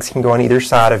his legs can go on either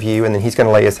side of you, and then he's going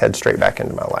to lay his head straight back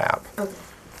into my lap.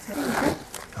 Okay.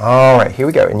 All right, here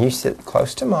we go. And you sit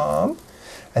close to Mom,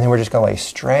 and then we're just going to lay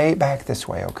straight back this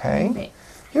way, okay? Okay.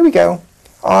 Here we go.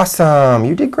 Awesome.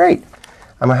 You did great.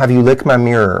 I'm going to have you lick my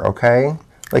mirror, okay?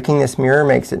 Licking this mirror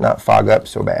makes it not fog up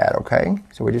so bad, okay?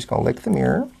 So we're just going to lick the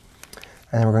mirror,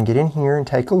 and then we're going to get in here and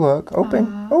take a look.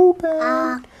 Open.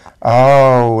 Open.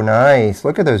 Oh, nice.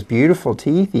 Look at those beautiful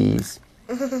teethies.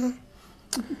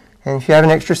 And if you have an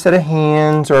extra set of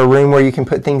hands or a room where you can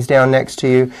put things down next to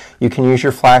you, you can use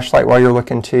your flashlight while you're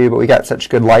looking too. But we got such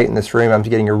good light in this room, I'm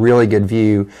getting a really good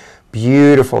view.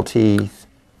 Beautiful teeth.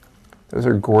 Those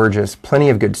are gorgeous. Plenty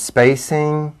of good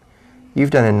spacing. You've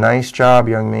done a nice job,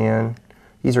 young man.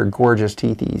 These are gorgeous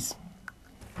teethies.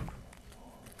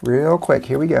 Real quick,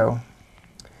 here we go.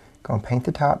 Gonna paint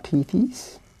the top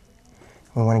teethies.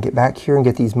 We want to get back here and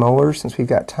get these molars since we've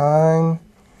got time.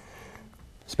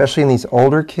 Especially in these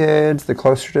older kids, the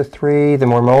closer to 3, the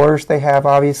more molars they have,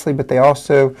 obviously, but they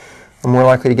also are more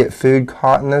likely to get food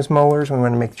caught in those molars. We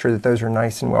want to make sure that those are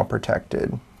nice and well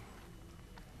protected.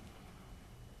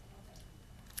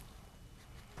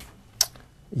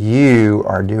 You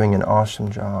are doing an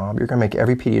awesome job. You're going to make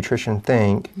every pediatrician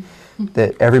think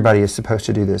that everybody is supposed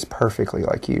to do this perfectly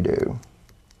like you do.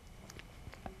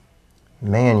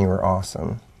 Man, you are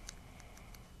awesome.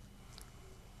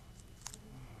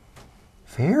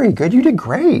 Very good. You did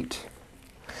great.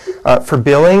 For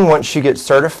billing, once you get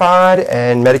certified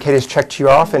and Medicaid has checked you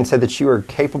off and said that you are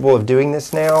capable of doing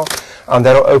this now,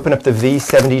 that'll open up the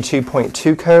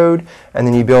V72.2 code, and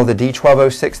then you bill the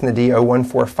D1206 and the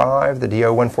D0145. The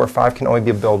D0145 can only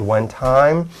be billed one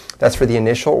time. That's for the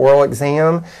initial oral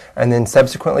exam, and then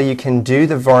subsequently you can do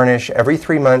the varnish every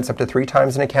 3 months, up to 3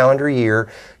 times in a calendar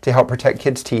year, to help protect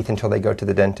kids' teeth until they go to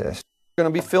the dentist. We're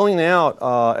going to be filling out,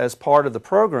 as part of the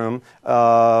program,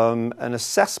 an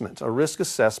assessment, a risk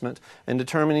assessment, and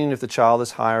determining if the child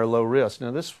is high or low risk. Now,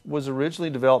 this was originally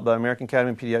developed by the American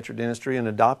Academy of Pediatric Dentistry and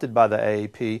adopted by the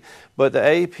AAP, but the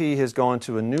AAP has gone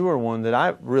to a newer one that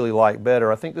I really like better.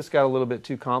 I think this got a little bit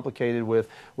too complicated with,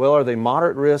 well, are they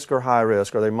moderate risk or high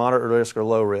risk? Are they moderate risk or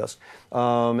low risk?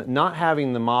 not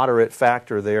having the moderate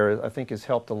factor there, I think, has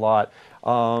helped a lot.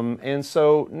 And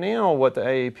so now what the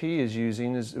AAP is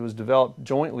using it was developed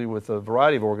jointly with a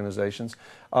variety of organizations,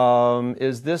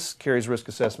 is this caries risk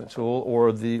assessment tool,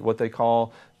 or what they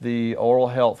call the oral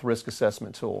health risk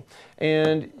assessment tool.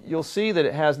 And you'll see that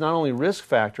it has not only risk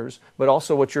factors, but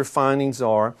also what your findings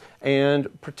are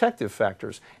and protective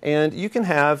factors. And you can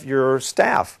have your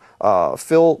staff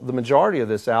fill the majority of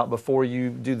this out before you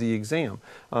do the exam.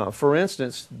 For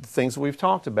instance, things that we've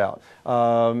talked about.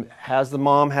 Has the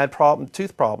mom had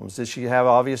tooth problems? Does she have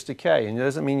obvious decay? And it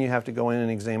doesn't mean you have to go in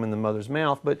and examine the mother's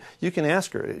mouth, but you can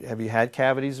ask her, have you had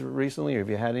cavities recently, or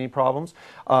have you had any problems?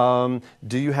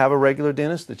 Do you have a regular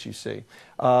dentist that you see?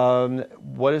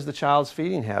 What is the child's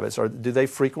feeding habits? Do they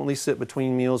frequently sit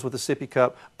between meals with a sippy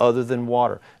cup other than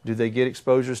water? Do they get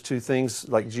exposures to things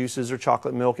like juices or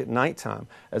chocolate milk at nighttime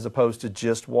as opposed to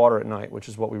just water at night, which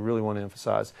is what we really want to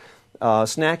emphasize?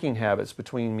 Snacking habits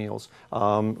between meals.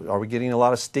 Are we getting a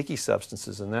lot of sticky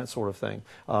substances and that sort of thing?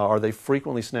 Are they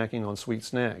frequently snacking on sweet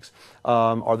snacks?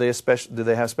 Do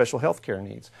they have special health care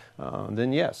needs?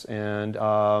 Then yes. And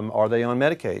are they on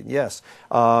Medicaid? Yes.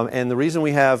 And the reason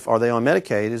are they on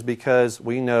Medicaid is because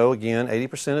we know, again,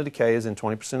 80% of decay is in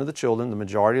 20% of the children. The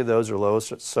majority of those are low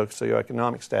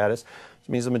socioeconomic status, which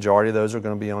means the majority of those are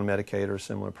going to be on Medicaid or a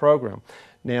similar program.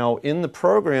 Now, in the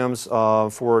programs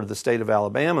for the state of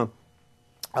Alabama,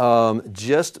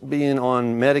 just being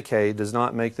on Medicaid does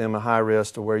not make them a high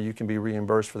risk to where you can be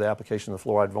reimbursed for the application of the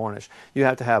fluoride varnish. You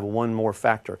have to have one more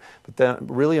factor. But that,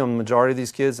 really, on the majority of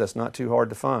these kids, that's not too hard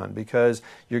to find, because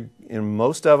in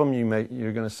most of them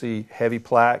you're going to see heavy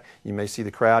plaque, you may see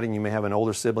the crowding, you may have an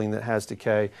older sibling that has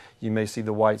decay, you may see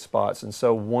the white spots. And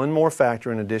so one more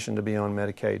factor in addition to being on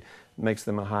Medicaid makes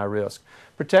them a high risk.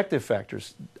 Protective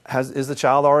factors. Is the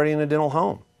child already in a dental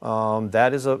home?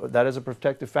 That is a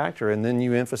protective factor, and then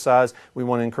you emphasize we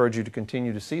want to encourage you to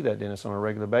continue to see that dentist on a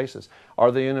regular basis.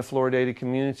 Are they in a fluoridated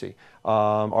community?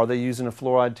 Are they using a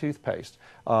fluoride toothpaste?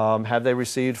 Have they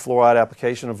received fluoride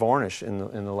application of varnish in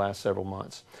the last several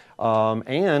months?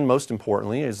 And most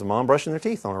importantly, is the mom brushing their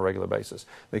teeth on a regular basis?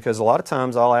 Because a lot of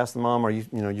times I'll ask the mom,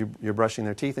 you're brushing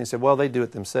their teeth? And they say, well, they do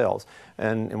it themselves.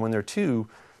 And when they're two,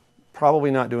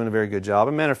 probably not doing a very good job.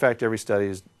 As a matter of fact, every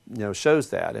study shows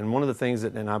that. And one of the things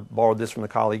and I borrowed this from a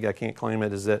colleague, I can't claim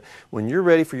it, is that when you're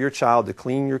ready for your child to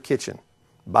clean your kitchen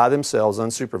by themselves,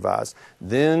 unsupervised,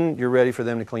 then you're ready for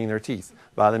them to clean their teeth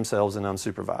by themselves and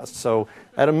unsupervised. So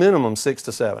at a minimum, 6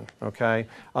 to 7, okay?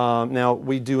 Now,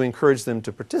 we do encourage them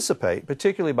to participate,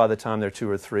 particularly by the time they're 2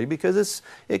 or 3, because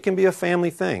it can be a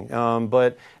family thing.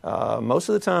 But most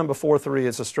of the time before 3,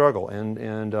 it's a struggle,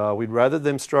 and we'd rather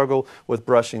them struggle with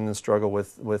brushing than struggle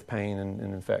with pain and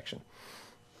infection.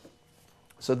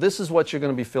 So this is what you're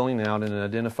going to be filling out and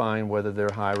identifying whether they're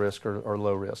high risk or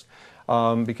low risk.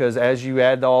 Because as you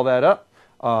add all that up,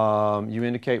 you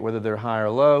indicate whether they're high or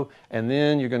low, and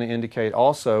then you're going to indicate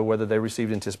also whether they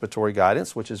received anticipatory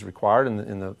guidance, which is required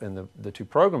in the 2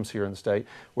 programs here in the state,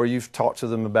 where you've talked to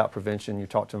them about prevention, you've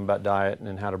talked to them about diet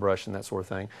and how to brush and that sort of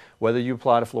thing, whether you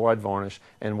applied a fluoride varnish,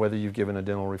 and whether you've given a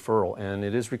dental referral. And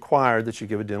it is required that you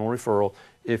give a dental referral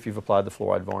if you've applied the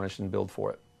fluoride varnish and billed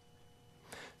for it.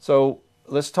 So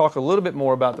let's talk a little bit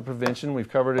more about the prevention. We've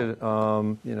covered it,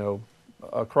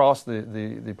 across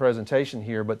the presentation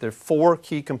here, but there are 4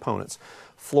 key components: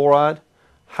 fluoride,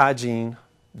 hygiene,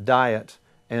 diet,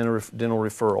 and a dental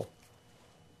referral.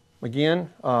 Again,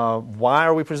 why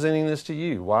are we presenting this to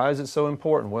you? Why is it so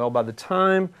important? Well, by the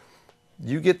time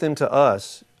you get them to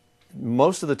us,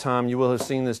 most of the time you will have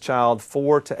seen this child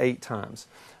 4 to 8 times.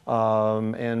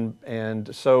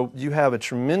 And so you have a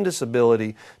tremendous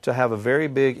ability to have a very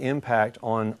big impact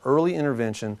on early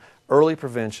intervention, early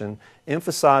prevention,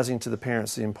 emphasizing to the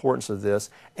parents the importance of this,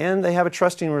 and they have a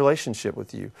trusting relationship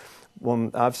with you.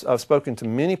 I've spoken to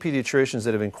many pediatricians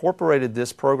that have incorporated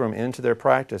this program into their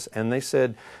practice, and they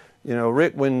said,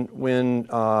 Rick, when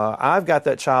I've got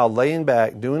that child laying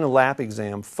back, doing a lap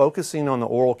exam, focusing on the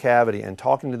oral cavity and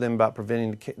talking to them about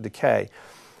preventing decay,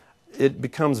 it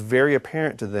becomes very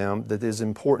apparent to them that it is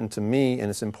important to me, and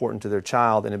it's important to their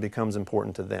child, and it becomes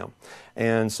important to them.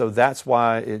 And so that's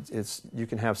why you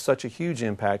can have such a huge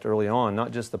impact early on,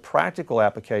 not just the practical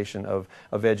application of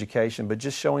education, but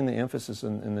just showing the emphasis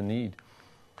and the need.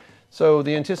 So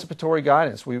the anticipatory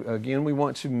guidance, we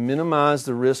want to minimize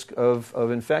the risk of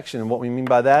infection, and what we mean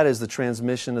by that is the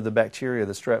transmission of the bacteria,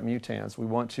 the strep mutans. We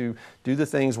want to do the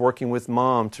things working with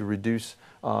mom to reduce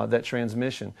that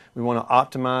transmission. We want to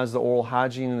optimize the oral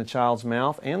hygiene in the child's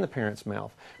mouth and the parent's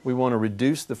mouth. We want to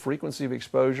reduce the frequency of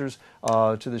exposures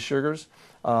to the sugars.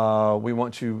 We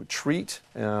want to treat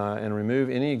and remove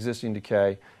any existing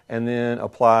decay, and then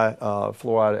apply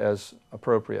fluoride as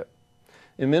appropriate.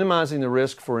 In minimizing the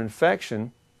risk for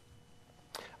infection,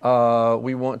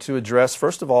 we want to address,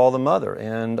 first of all, the mother.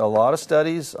 And a lot of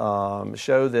studies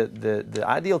show that the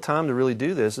ideal time to really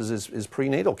do this is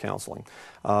prenatal counseling.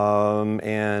 There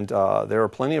are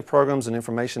plenty of programs and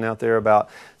information out there about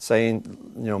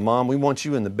saying, Mom, we want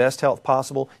you in the best health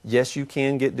possible. Yes, you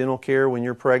can get dental care when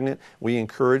you're pregnant. We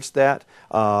encourage that.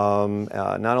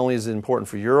 Not only is it important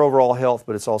for your overall health,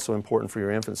 but it's also important for your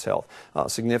infant's health.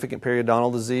 Significant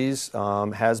periodontal disease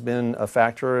has been a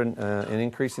factor in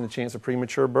increasing the chance of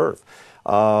premature birth.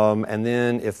 And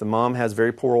then if the mom has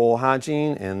very poor oral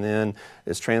hygiene and then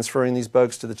is transferring these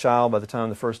bugs to the child by the time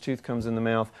the first tooth comes in the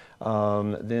mouth,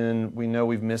 then we know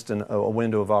we've missed a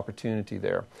window of opportunity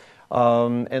there.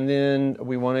 And then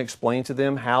we want to explain to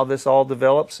them how this all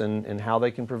develops and how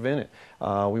they can prevent it.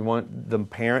 We want the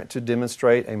parent to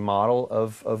demonstrate a model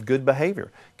of good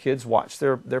behavior. Kids watch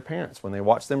their parents. When they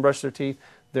watch them brush their teeth,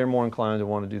 they're more inclined to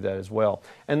want to do that as well.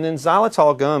 And then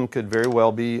xylitol gum could very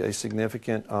well be a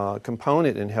significant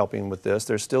component in helping with this.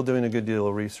 They're still doing a good deal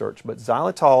of research, but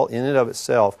xylitol in and of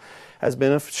itself has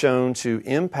been shown to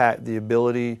impact the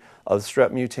ability of strep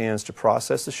mutans to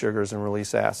process the sugars and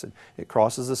release acid. It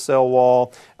crosses the cell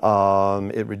wall,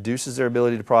 it reduces their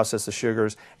ability to process the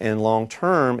sugars, and long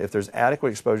term, if there's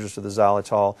adequate exposures to the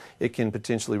xylitol, it can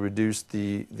potentially reduce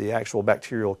the actual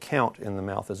bacterial count in the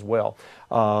mouth as well.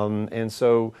 And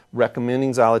so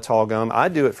recommending xylitol gum, I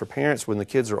do it for parents when the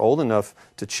kids are old enough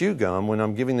to chew gum, when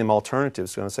I'm giving them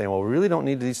alternatives. So I'm saying, well, we really don't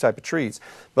need these type of treats,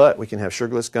 but we can have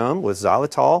sugarless gum with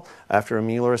xylitol after a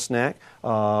meal or a snack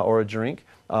or a drink.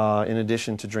 In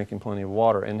addition to drinking plenty of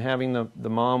water. And having the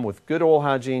mom with good oral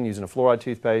hygiene, using a fluoride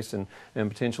toothpaste, and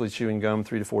potentially chewing gum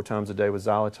 3 to 4 times a day with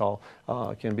xylitol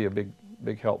can be a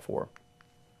big help for her.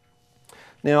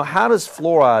 Now, how does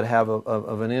fluoride have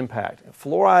of an impact?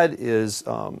 Fluoride is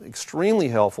extremely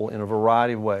helpful in a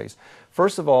variety of ways.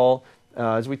 First of all,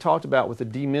 as we talked about with the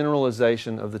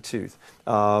demineralization of the tooth,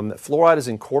 fluoride is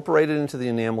incorporated into the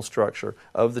enamel structure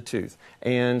of the tooth.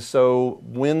 And so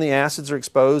when the acids are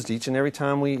exposed each and every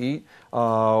time we eat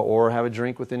or have a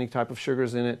drink with any type of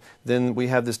sugars in it, then we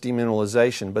have this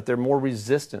demineralization. But they're more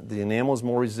resistant. The enamel is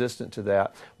more resistant to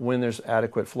that when there's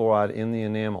adequate fluoride in the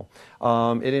enamel.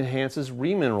 It enhances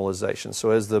remineralization. So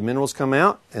as the minerals come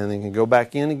out and then can go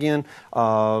back in again,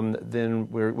 then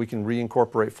we can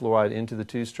reincorporate fluoride into the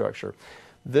tooth structure.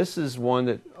 This is one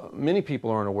that many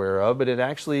people aren't aware of, but it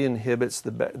actually inhibits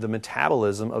the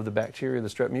metabolism of the bacteria, the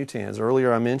strep mutans.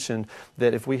 Earlier I mentioned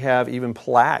that if we have even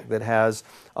plaque that has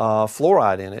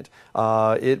fluoride in it,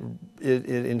 it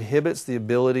inhibits the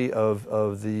ability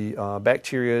of the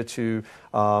bacteria to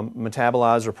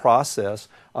metabolize or process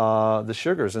the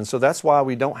sugars. And so that's why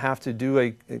we don't have to do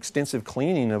an extensive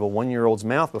cleaning of a 1-year-old's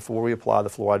mouth before we apply the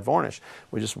fluoride varnish.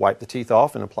 We just wipe the teeth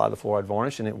off and apply the fluoride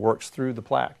varnish, and it works through the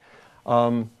plaque.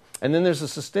 And then there's the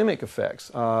systemic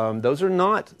effects. Those are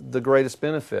not the greatest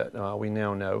benefit, we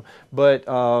now know. But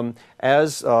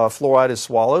as fluoride is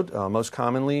swallowed, most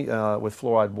commonly with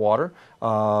fluoride water,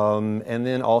 and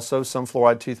then also some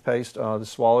fluoride toothpaste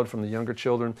that's swallowed from the younger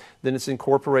children, then it's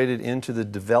incorporated into the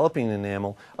developing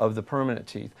enamel of the permanent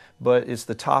teeth. But it's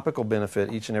the topical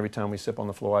benefit each and every time we sip on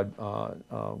the fluoride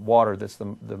water that's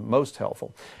the most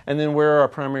helpful. And then where are our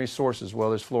primary sources? Well,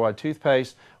 there's fluoride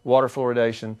toothpaste, water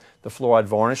fluoridation, the fluoride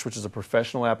varnish, which is a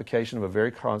professional application of a very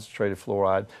concentrated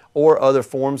fluoride, or other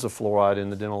forms of fluoride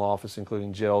in the dental office,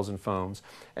 including gels and foams.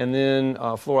 And then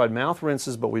fluoride mouth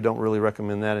rinses, but we don't really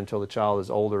recommend that until the child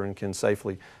is older and can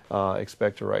safely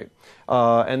expectorate.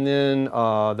 And then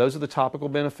those are the topical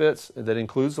benefits. That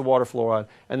includes the water fluoride.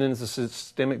 And then there's the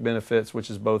systemic benefits, which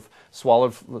is both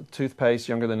swallowed toothpaste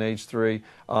younger than age 3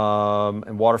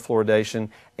 and water fluoridation,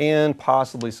 and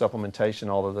possibly supplementation,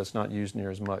 although that's not used near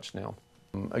as much now.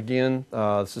 Again,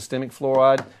 systemic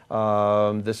fluoride,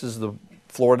 this is the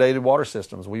fluoridated water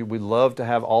systems. We love to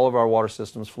have all of our water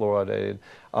systems fluoridated.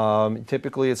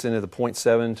 Typically it's into the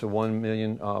 0.7 to 1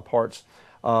 million parts.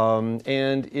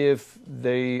 And if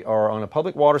they are on a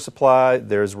public water supply,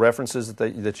 there's references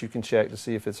that you can check to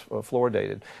see if it's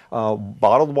fluoridated.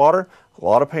 Bottled water, a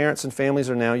lot of parents and families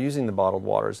are now using the bottled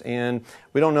waters, and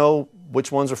we don't know which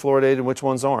ones are fluoridated and which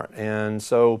ones aren't. And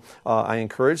so I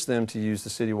encourage them to use the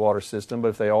city water system, but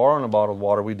if they are on a bottled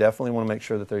water, we definitely want to make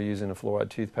sure that they're using a fluoride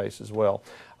toothpaste as well.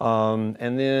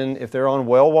 And then if they're on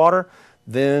well water,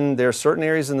 then there are certain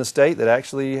areas in the state that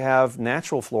actually have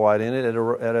natural fluoride in it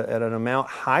at an amount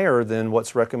higher than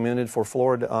what's recommended for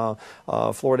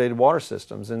fluoridated water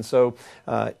systems. And so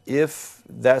if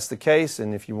that's the case,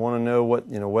 and if you want to know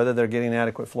whether they're getting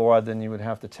adequate fluoride, then you would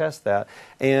have to test that.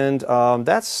 And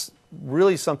that's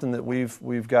really something that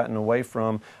we've gotten away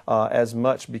from as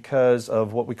much because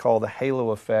of what we call the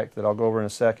halo effect that I'll go over in a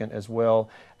second, as well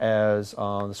as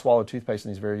the swallowed toothpaste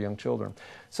in these very young children.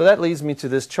 So that leads me to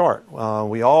this chart.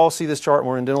 We all see this chart when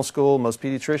we're in dental school. Most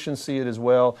pediatricians see it as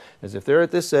well, as if they're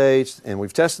at this age and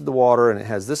we've tested the water and it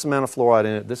has this amount of fluoride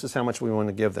in it, this is how much we want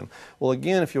to give them. Well,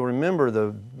 again, if you'll remember,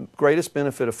 the greatest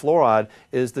benefit of fluoride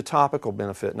is the topical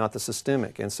benefit, not the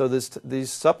systemic. And so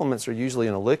these supplements are usually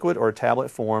in a liquid or a tablet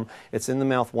form. It's in the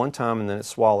mouth one time and then it's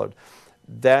swallowed.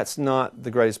 That's not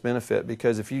the greatest benefit,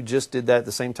 because if you just did that at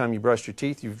the same time you brushed your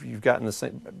teeth, you've gotten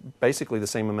basically the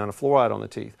same amount of fluoride on the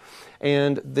teeth.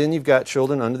 And then you've got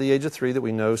children under the age of 3 that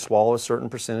we know swallow a certain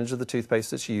percentage of the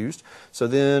toothpaste that's used. So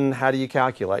then how do you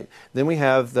calculate? Then we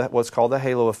have what's called the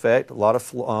halo effect. A lot of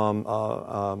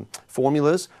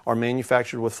formulas are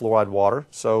manufactured with fluoride water,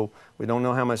 so we don't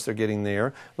know how much they're getting there.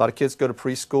 A lot of kids go to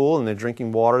preschool and they're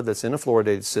drinking water that's in a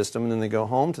fluoridated system, and then they go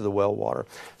home to the well water.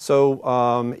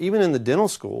 So even in the dental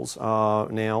schools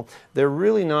now, they're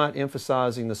really not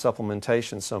emphasizing the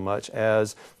supplementation so much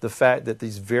as the fact that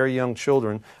these very young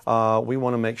children, we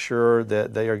want to make sure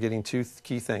that they are getting two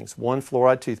key things. One,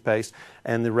 fluoride toothpaste,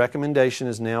 and the recommendation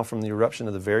is now from the eruption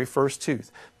of the very first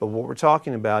tooth. But what we're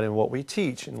talking about and what we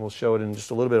teach, and we'll show it in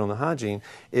just a little bit on the hygiene,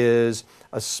 is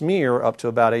a smear up to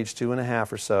about age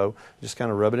 2.5 or so. Just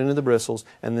kind of rub it into the bristles,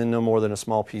 and then no more than a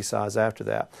small pea size after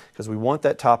that, because we want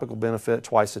that topical benefit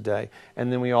twice a day.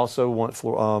 And then we also want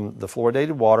the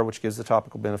fluoridated water, which gives the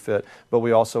topical benefit, but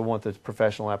we also want the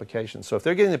professional applications. So if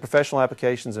they're getting the professional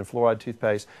applications in fluoride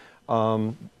toothpaste,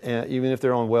 and even if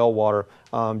they're on well water,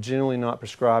 generally not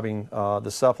prescribing the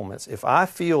supplements. If I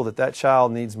feel that that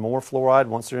child needs more fluoride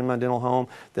once they're in my dental home,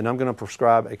 then I'm going to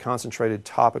prescribe a concentrated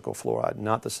topical fluoride,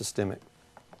 not the systemic.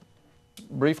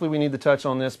 Briefly, we need to touch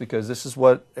on this because this is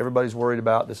what everybody's worried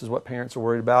about. This is what parents are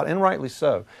worried about, and rightly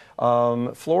so.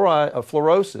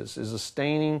 Fluorosis is a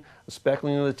staining, a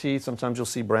speckling of the teeth. Sometimes you'll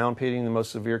see brown pitting in the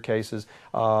most severe cases,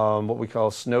 what we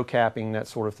call snow capping, that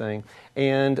sort of thing.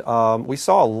 And we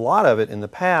saw a lot of it in the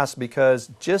past because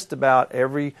just about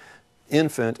every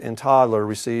infant and toddler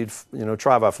received,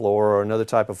 Triviflor or another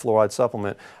type of fluoride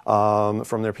supplement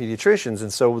from their pediatricians.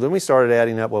 And so then we started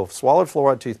adding up, swallowed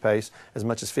fluoride toothpaste, as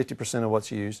much as 50% of what's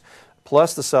used,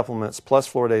 plus the supplements, plus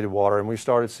fluoridated water, and we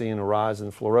started seeing a rise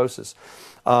in fluorosis.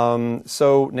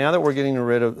 So now that we're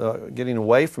getting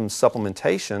away from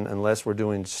supplementation, unless we're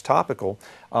doing just topical,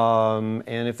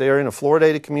 and if they're in a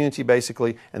fluoridated community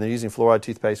basically and they're using fluoride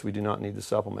toothpaste, we do not need the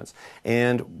supplements.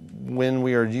 And when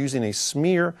we are using a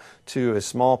smear to a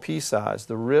small pea size,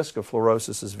 the risk of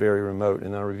fluorosis is very remote,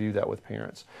 and I review that with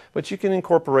parents. But you can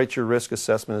incorporate your risk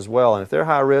assessment as well, and if they're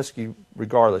high risk,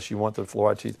 regardless, you want the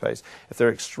fluoride toothpaste. If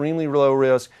they're extremely low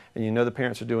risk and you know the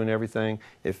parents are doing everything,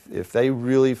 if they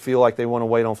really feel like they want to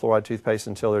wait on fluoride toothpaste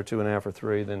until they're 2.5 or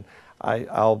 3, then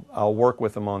I'll work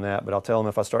with them on that, but I'll tell them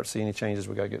if I start seeing any changes,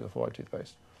 we got to get the fluoride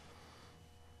toothpaste.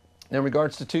 In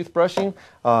regards to toothbrushing,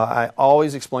 I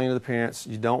always explain to the parents,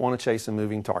 you don't want to chase a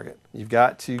moving target. You've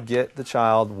got to get the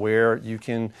child where you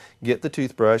can get the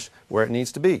toothbrush where it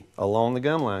needs to be, along the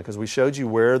gum line, because we showed you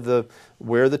where the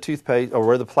toothpaste or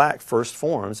where the plaque first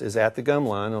forms is at the gum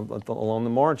line along the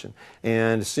margin.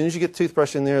 And as soon as you get the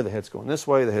toothbrush in there, the head's going this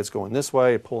way, the head's going this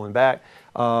way, pulling back.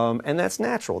 And that's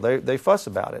natural. They fuss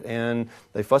about it, and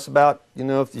they fuss about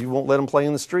if you won't let them play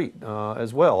in the street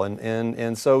as well.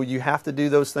 And so you have to do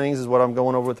those things, is what I'm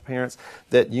going over with the parents,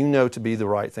 that to be the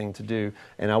right thing to do.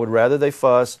 And I would rather they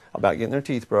fuss about getting their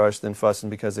teeth brushed than fussing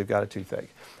because they've got a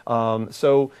toothache.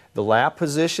 So the lap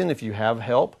position, if you have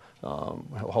help,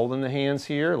 holding the hands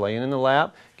here, laying in the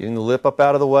lap, getting the lip up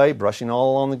out of the way, brushing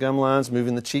all along the gum lines,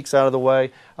 moving the cheeks out of the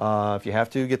way. If you have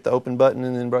to, get the open button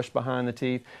and then brush behind the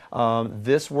teeth.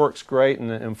 This works great,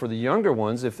 and for the younger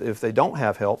ones, if they don't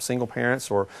have help, single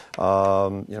parents or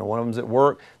one of them's at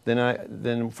work,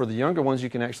 then for the younger ones, you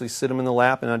can actually sit them in the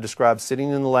lap, and I describe sitting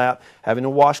in the lap, having a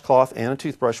washcloth and a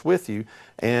toothbrush with you,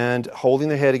 and holding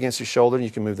their head against your shoulder, and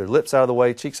you can move their lips out of the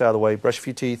way, cheeks out of the way, brush a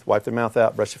few teeth, wipe their mouth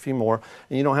out, brush a few more,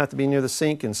 and you don't have to be near the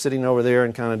sink and sitting over there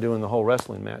and kind of doing the whole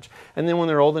wrestling match. And then when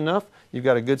they're old enough, you've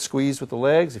got a good squeeze with the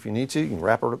legs. If you need to, you can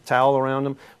wrap a towel around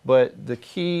them. But the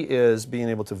key is being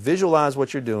able to visualize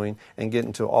what you're doing and get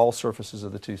into all surfaces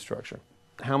of the tooth structure.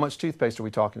 How much toothpaste are we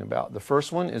talking about? The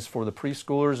first one is for the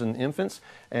preschoolers and infants,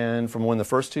 and from when the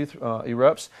first tooth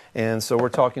erupts. And so we're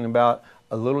talking about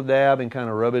a little dab and kind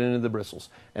of rub it into the bristles.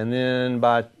 And then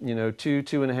by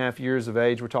 2.5 years of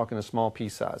age, we're talking a small pea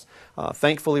size.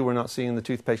 Thankfully, we're not seeing the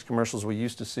toothpaste commercials we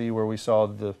used to see where we saw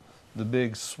the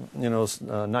big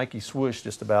Nike swoosh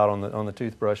just about on the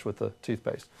toothbrush with the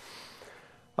toothpaste.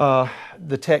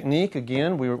 The technique,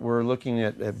 again, we're looking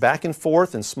at back and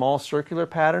forth and small circular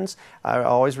patterns. I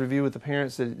always review with the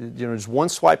parents that just one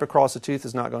swipe across the tooth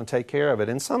is not going to take care of it.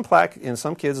 And some in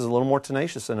some kids is a little more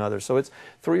tenacious than others. So it's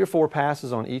 3 or 4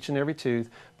 passes on each and every tooth,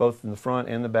 both in the front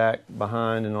and the back,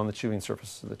 behind, and on the chewing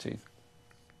surface of the teeth.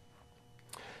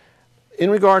 In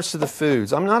regards to the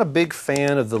foods, I'm not a big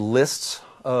fan of the lists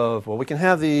of, well, we can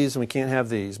have these and we can't have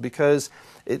these, because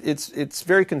it's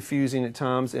very confusing at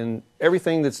times, and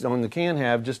everything that's on the can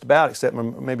have just about, except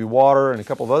maybe water and a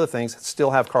couple of other things,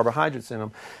 still have carbohydrates in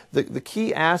them. The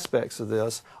key aspects of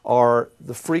this are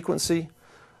the frequency,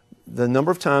 the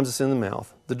number of times it's in the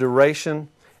mouth, the duration,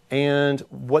 and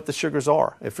what the sugars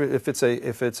are. If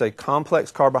it's a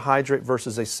complex carbohydrate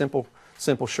versus a simple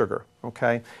sugar,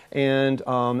 okay? And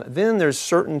then there's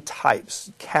certain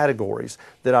types, categories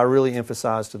that I really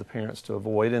emphasize to the parents to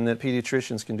avoid, and that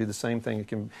pediatricians can do the same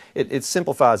thing. It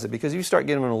simplifies it, because if you start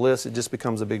getting them on a list, it just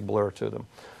becomes a big blur to them.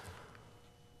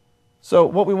 So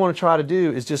what we want to try to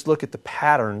do is just look at the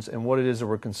patterns and what it is that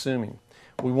we're consuming.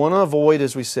 We want to avoid,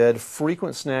 as we said,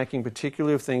 frequent snacking,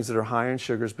 particularly of things that are higher in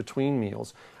sugars between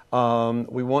meals.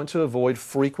 We want to avoid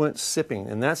frequent sipping,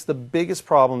 and that's the biggest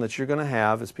problem that you're going to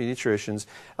have as pediatricians,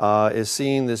 is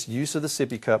seeing this use of the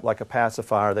sippy cup like a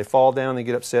pacifier. They fall down, they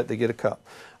get upset, they get a cup.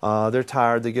 They're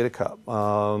tired, they get a cup.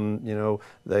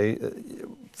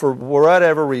 For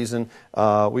whatever reason,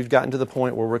 we've gotten to the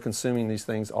point where we're consuming these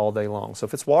things all day long. So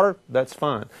if it's water, that's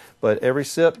fine. But every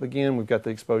sip, again, we've got the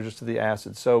exposures to the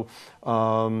acid. So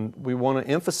we want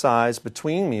to emphasize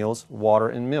between meals water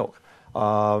and milk.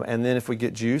 And then if we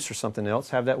get juice or something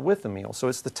else, have that with the meal. So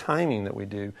it's the timing that we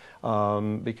do,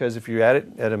 because if you add it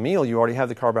at a meal, you already have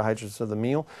the carbohydrates of the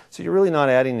meal, so you're really not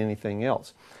adding anything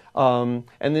else. And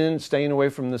then staying away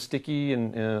from the sticky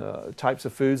and types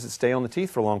of foods that stay on the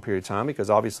teeth for a long period of time, because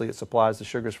obviously it supplies the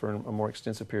sugars for a more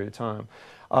extensive period of time.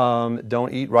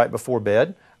 Don't eat right before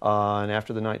bed and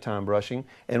after the nighttime brushing,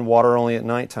 and water only at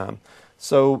nighttime.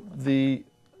 So the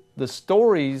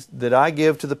stories that I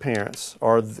give to the parents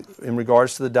are in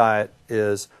regards to the diet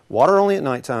is water only at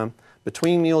nighttime,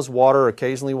 between meals water,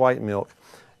 occasionally white milk.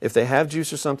 If they have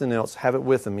juice or something else, have it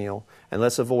with a meal. And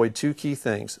let's avoid 2 key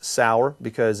things. Sour,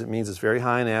 because it means it's very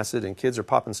high in acid, and kids are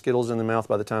popping Skittles in the mouth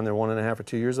by the time they're 1.5 or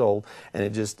 2 years old,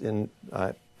 and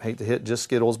I hate to hit just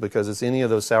Skittles because it's any of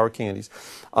those sour candies.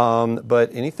 But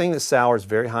anything that's sour is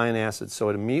very high in acid, so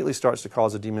it immediately starts to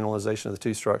cause a demineralization of the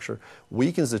tooth structure,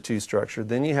 weakens the tooth structure,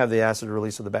 then you have the acid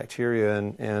release of the bacteria,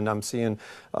 and I'm seeing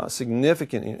a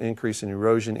significant increase in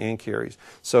erosion and caries.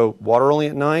 So water only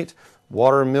at night,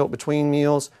 water and milk between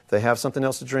meals. If they have something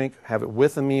else to drink, have it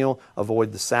with a meal.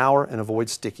 Avoid the sour and avoid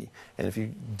sticky. And if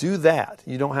you do that,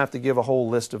 you don't have to give a whole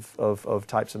list of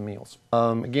types of meals.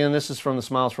 Again, this is from the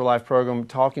Smiles for Life program,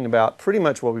 talking about pretty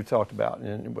much what we've talked about,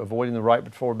 and avoiding the right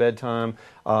before bedtime.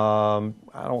 I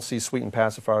don't see sweetened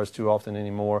pacifiers too often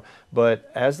anymore, but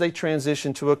as they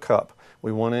transition to a cup,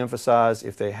 we want to emphasize,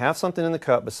 if they have something in the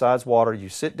cup besides water, you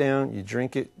sit down, you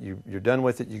drink it, you're done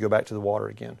with it, you go back to the water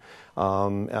again.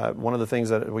 One of the things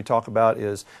that we talk about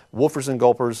is wolfers and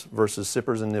gulpers versus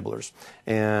sippers and nibblers.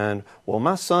 And, well,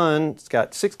 my son's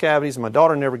got 6 cavities and my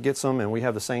daughter never gets them, and we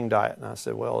have the same diet. And I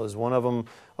said, well, is one of them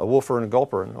a wolfer and a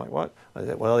gulper? And they're like, what? I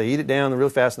said, well, they eat it down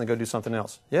really fast and they go do something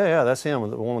else. Yeah, that's him,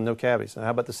 the one with no cavities. And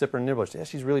how about the sipper and nibbler? Yeah,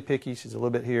 she's really picky. She's a little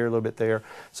bit here, a little bit there.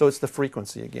 So it's the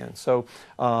frequency again. So,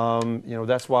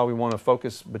 that's why we want to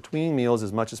focus between meals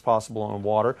as much as possible on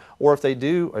water. Or if they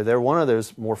do, or they're one of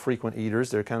those more frequent eaters,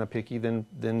 they're kind of picky,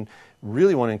 then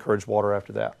really want to encourage water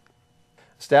after that.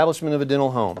 Establishment of a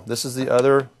dental home. This is the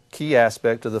other key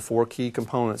aspect of the 4 key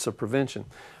components of prevention.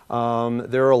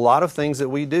 There are a lot of things that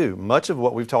we do, much of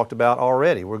what we've talked about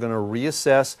already. We're going to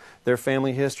reassess their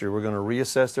family history. We're going to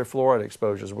reassess their fluoride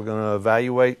exposures. We're going to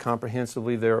evaluate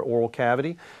comprehensively their oral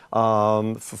cavity,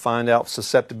 find out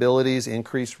susceptibilities,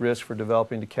 increased risk for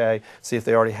developing decay, see if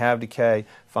they already have decay,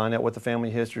 find out what the family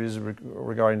history is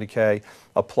regarding decay,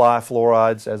 apply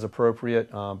fluorides as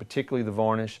appropriate, particularly the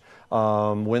varnish.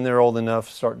 When they're old enough,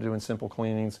 start doing simple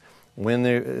cleanings. When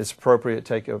it's appropriate,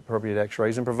 take appropriate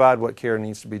x-rays and provide what care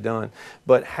needs to be done.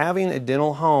 But having a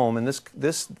dental home, and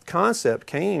this concept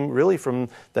came really from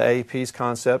the AAP's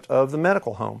concept of the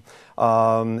medical home.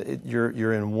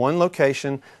 You're in one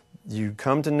location. You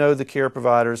come to know the care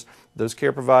providers. Those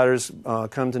care providers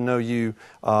come to know you.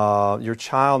 Your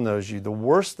child knows you. The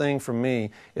worst thing for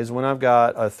me is when I've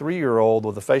got a 3-year-old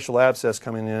with a facial abscess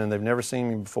coming in, they've never seen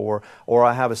me before, or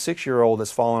I have a 6-year-old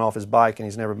that's fallen off his bike and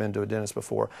he's never been to a dentist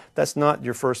before. That's not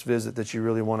your first visit that you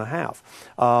really want to have.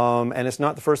 And it's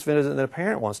not the first visit that a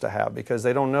parent wants to have, because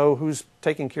they don't know who's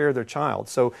taking care of their child.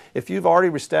 So if you've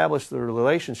already established the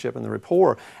relationship and the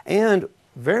rapport, and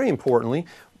very importantly,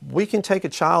 we can take a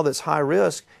child that's high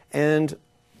risk and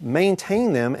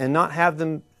maintain them and not have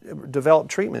them develop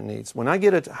treatment needs. When I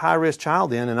get a high-risk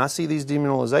child in and I see these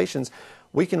demineralizations,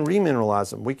 we can remineralize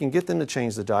them. We can get them to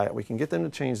change the diet. We can get them to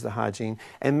change the hygiene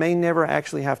and may never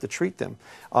actually have to treat them.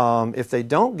 If they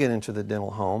don't get into the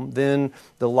dental home, then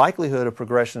the likelihood of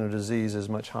progression of disease is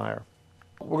much higher.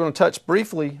 We're going to touch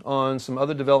briefly on some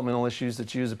other developmental issues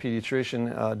that you as a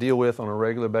pediatrician deal with on a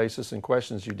regular basis and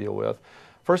questions you deal with.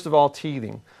 First of all,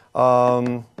 teething.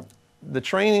 The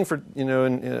training for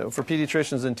for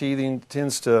pediatricians in teething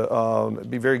tends to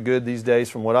be very good these days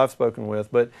from what I've spoken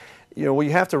with, but we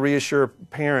have to reassure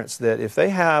parents that if they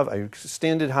have an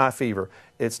extended high fever,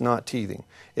 it's not teething.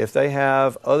 If they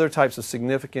have other types of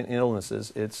significant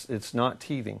illnesses, it's not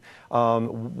teething.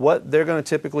 What they're going to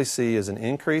typically see is an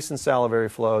increase in salivary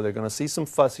flow. They're going to see some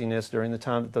fussiness during the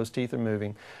time that those teeth are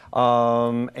moving,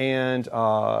 and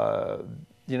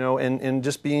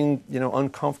just being,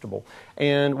 uncomfortable.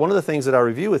 And one of the things that I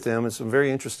review with them is some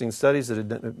very interesting studies that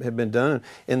have been done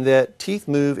in that teeth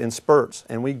move in spurts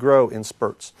and we grow in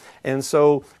spurts. And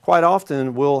so quite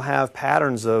often we'll have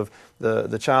patterns of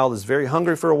the child is very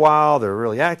hungry for a while, they're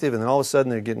really active, and then all of a sudden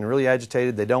they're getting really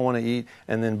agitated, they don't want to eat,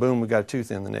 and then boom, we got a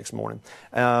tooth in the next morning.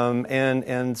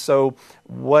 And so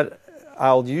what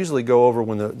I'll usually go over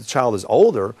when the child is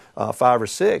older, 5 or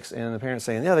 6, and the parent's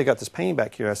saying, yeah, they got this pain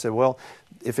back here. I said, well,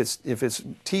 if it's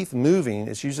teeth moving,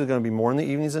 it's usually going to be more in the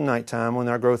evenings and nighttime when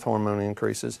our growth hormone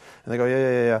increases. And they go,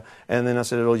 yeah. And then I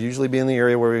said, it'll usually be in the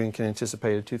area where we can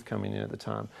anticipate a tooth coming in at the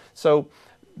time. So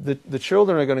the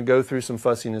children are going to go through some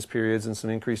fussiness periods and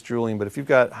some increased drooling, but if you've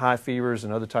got high fevers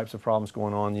and other types of problems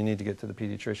going on, you need to get to the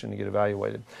pediatrician to get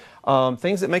evaluated.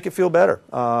 Things that make it feel better,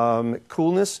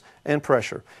 coolness and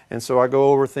pressure. And so I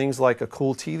go over things like a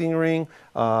cool teething ring,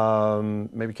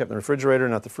 maybe kept in the refrigerator,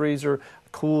 not the freezer,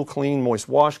 cool, clean, moist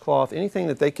washcloth, anything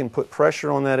that they can put pressure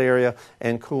on that area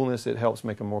and coolness, it helps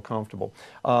make them more comfortable.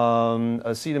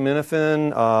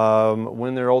 Acetaminophen,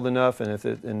 when they're old enough and if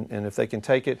they can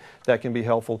take it, that can be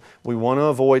helpful. We want to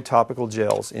avoid topical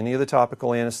gels, any of the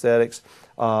topical anesthetics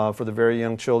for the very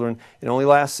young children. It only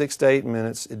lasts 6 to 8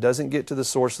 minutes. It doesn't get to the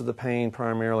source of the pain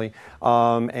primarily,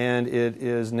 and it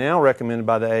is now recommended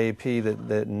by the AAP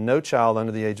that no child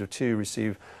under the age of 2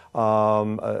 receive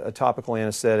a topical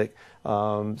anesthetic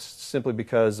simply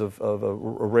because of a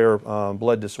rare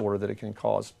blood disorder that it can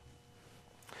cause.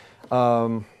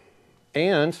 And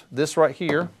this right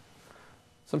here,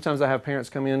 sometimes I have parents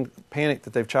come in panicked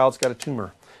that their child's got a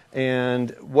tumor.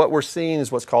 And what we're seeing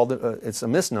is what's called, it's a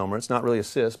misnomer, it's not really a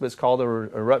cyst, but it's called an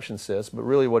eruption cyst, but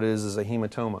really what it is a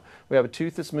hematoma. We have a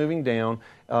tooth that's moving down,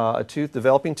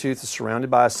 developing tooth is surrounded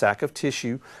by a sac of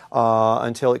tissue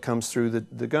until it comes through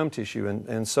the gum tissue.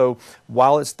 And so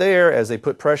while it's there, as they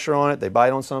put pressure on it, they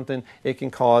bite on something, it can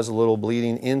cause a little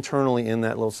bleeding internally in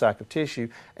that little sac of tissue,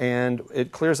 and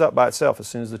it clears up by itself as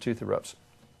soon as the tooth erupts.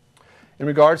 In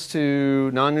regards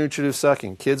to non-nutritive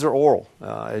sucking, kids are oral,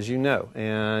 as you know,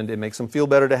 and it makes them feel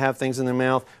better to have things in their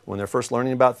mouth. When they're first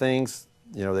learning about things,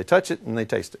 they touch it and they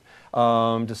taste it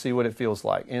to see what it feels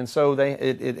like. And so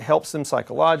it helps them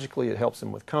psychologically, it helps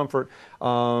them with comfort,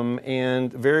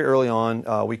 and very early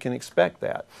on we can expect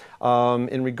that.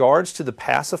 In regards to the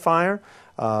pacifier,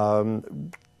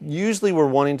 usually we're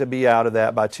wanting to be out of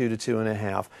that by 2 to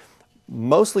 2.5.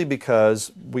 Mostly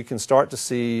because we can start to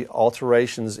see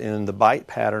alterations in the bite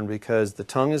pattern because the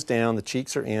tongue is down, the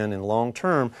cheeks are in, and long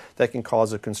term that can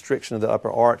cause a constriction of the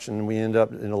upper arch, and we end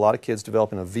up, in a lot of kids,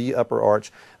 developing a V upper arch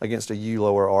against a U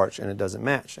lower arch, and it doesn't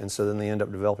match. And so then they end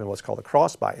up developing what's called a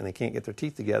crossbite, and they can't get their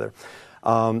teeth together.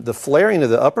 The flaring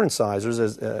of the upper incisors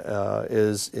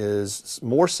is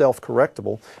more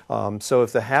self-correctable. So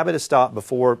if the habit is stopped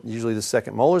before usually the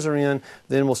second molars are in,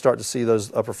 then we'll start to see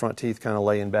those upper front teeth kind of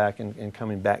laying back and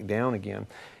coming back down again.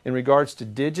 In regards to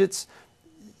digits,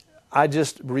 I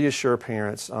just reassure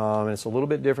parents, and it's a little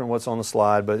bit different what's on the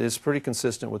slide, but it's pretty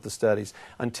consistent with the studies.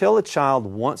 Until a child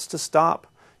wants to stop,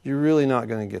 you're really not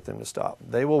going to get them to stop.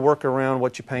 They will work around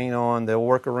what you paint on, they'll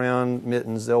work around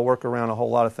mittens, they'll work around a whole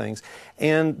lot of things.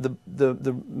 And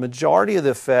the majority of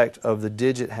the effect of the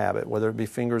digit habit, whether it be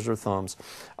fingers or thumbs,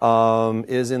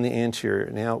 is in the anterior.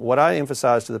 Now, what I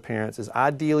emphasize to the parents is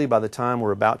ideally by the time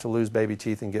we're about to lose baby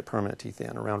teeth and get permanent teeth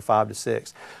in, around 5 to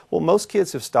 6. Well, most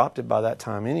kids have stopped it by that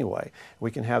time anyway.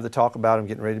 We can have the talk about them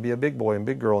getting ready to be a big boy and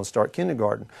big girl and start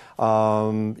kindergarten.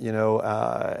 You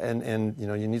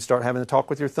need to start having the talk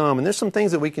with your thumb. And there's some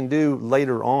things that we can do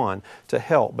later on to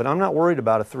help. But I'm not worried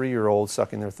about a 3-year-old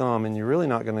sucking their thumb, and you're really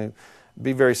not going to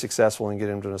be very successful in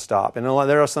getting them to stop. And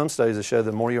there are some studies that show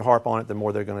the more you harp on it, the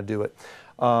more they're going to do it.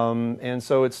 And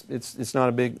so it's not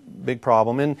a big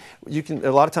problem. And you can,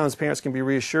 a lot of times parents can be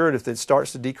reassured if it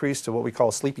starts to decrease to what we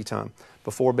call sleepy time,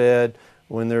 before bed,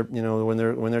 when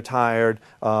they're tired,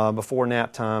 before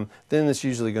nap time, then it's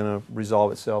usually going to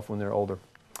resolve itself when they're older.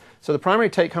 So the primary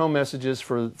take-home messages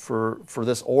for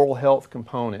this oral health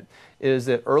component is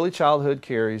that early childhood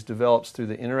caries develops through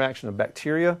the interaction of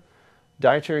bacteria,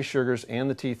 dietary sugars, and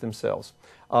the teeth themselves.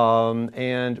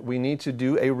 And we need to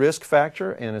do a risk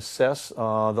factor and assess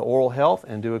the oral health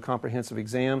and do a comprehensive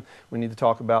exam. We need to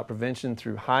talk about prevention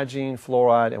through hygiene,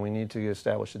 fluoride, and we need to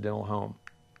establish a dental home.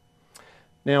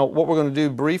 Now, what we're going to do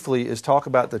briefly is talk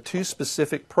about the two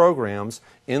specific programs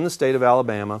in the state of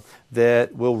Alabama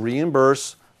that will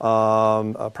reimburse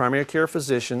primary care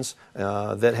physicians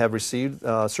that have received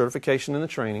certification in the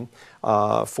training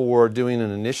for doing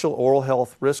an initial oral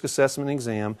health risk assessment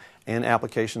exam and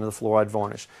application of the fluoride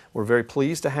varnish. We're very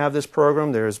pleased to have this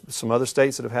program. There's some other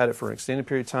states that have had it for an extended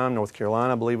period of time. North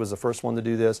Carolina, I believe, was the first one to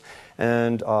do this,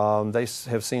 and they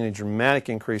have seen a dramatic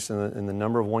increase in the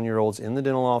number of one-year-olds in the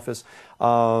dental office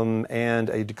and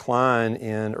a decline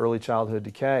in early childhood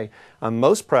decay. I'm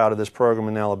most proud of this program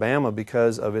in Alabama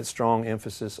because of its strong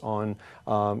emphasis on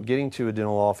getting to a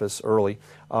dental office early,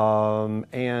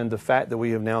 and the fact that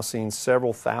we have now seen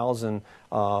several thousand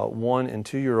 1- and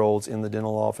 2-year-olds in the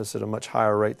dental office at a much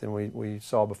higher rate than we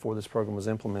saw before this program was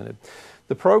implemented.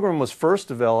 The program was first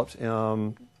developed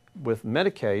with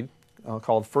Medicaid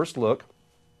called First Look,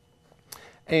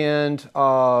 and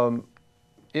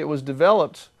it was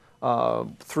developed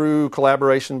through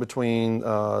collaboration between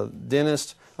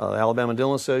dentists, Alabama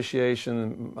Dental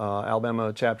Association,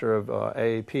 Alabama chapter of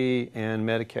AAP, and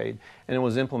Medicaid, and it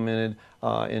was implemented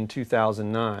in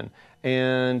 2009.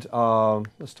 And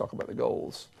let's talk about the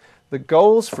goals. The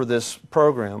goals for this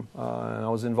program, and I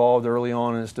was involved early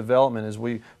on in its development, is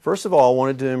we first of all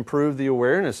wanted to improve the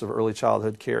awareness of early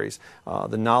childhood caries.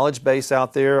 The knowledge base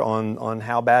out there on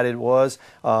how bad it was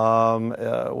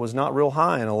not real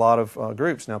high in a lot of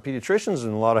groups. Now, pediatricians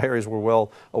in a lot of areas were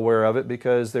well aware of it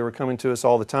because they were coming to us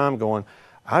all the time going,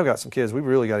 I've got some kids, we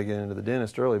really got to get into the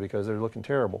dentist early because they're looking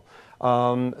terrible.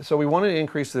 So we wanted to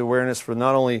increase the awareness for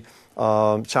not only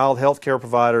child health care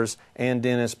providers and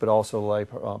dentists, but also the lay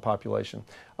population.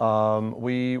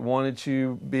 We wanted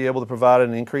to be able to provide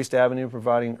an increased avenue of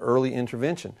providing early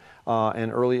intervention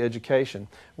and early education.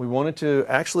 We wanted to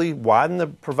actually widen the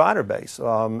provider base.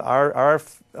 Our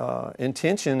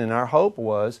intention and our hope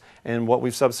was, and what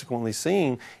we've subsequently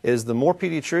seen, is the more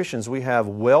pediatricians we have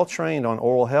well trained on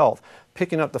oral health,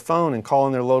 picking up the phone and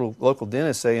calling their local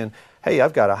dentist saying, hey,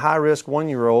 I've got a high-risk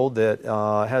 1-year-old that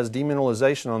has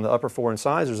demineralization on the upper 4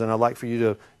 incisors, and I'd like for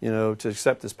you to, to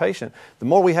accept this patient. The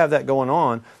more we have that going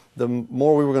on, the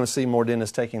more we were going to see more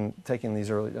dentists taking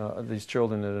these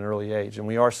children at an early age, and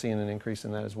we are seeing an increase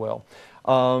in that as well.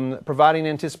 Providing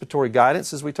anticipatory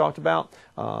guidance, as we talked about,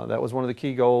 that was one of the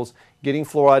key goals. Getting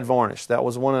fluoride varnish, that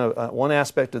was one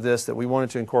aspect of this that we wanted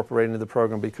to incorporate into the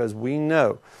program because we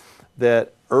know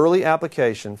that early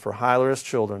application for high-risk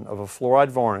children of a fluoride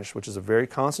varnish, which is a very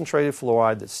concentrated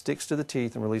fluoride that sticks to the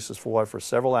teeth and releases fluoride for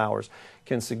several hours,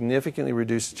 can significantly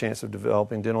reduce the chance of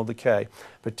developing dental decay,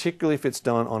 particularly if it's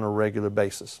done on a regular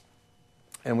basis.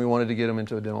 And we wanted to get them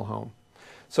into a dental home.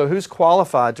 So who's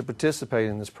qualified to participate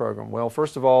in this program? Well,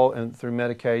 first of all, through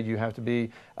Medicaid, you have to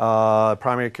be a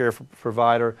primary care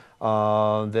provider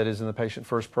that is in the Patient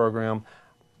First program.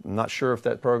 I'm not sure if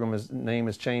that name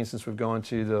has changed since we've gone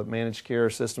to the managed care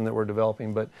system that we're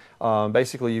developing, but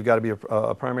basically you've got to be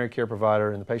a primary care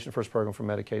provider in the Patient First program for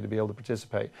Medicaid to be able to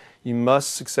participate. You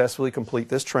must successfully complete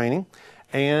this training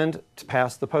and to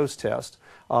pass the post-test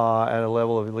at a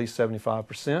level of at least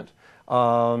 75%.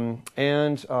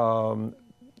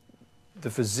 The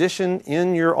physician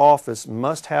in your office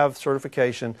must have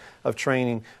certification of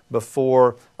training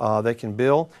before they can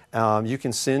bill. You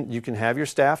can have your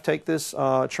staff take this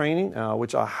training,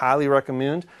 which I highly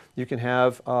recommend. You can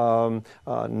have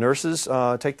nurses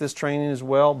take this training as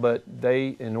well, but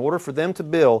in order for them to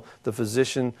bill, the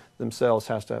physician themselves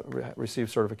has to receive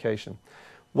certification.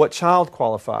 What child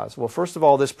qualifies? Well, first of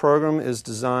all, this program is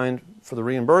designed for the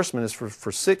reimbursement is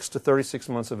for 6 to 36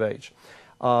 months of age.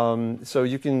 So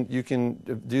you can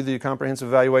do the comprehensive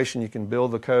evaluation. You can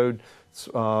build the code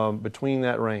between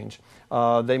that range.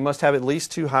 They must have at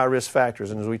least 2 high-risk factors,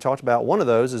 and as we talked about, one of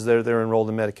those is they're enrolled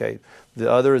in Medicaid.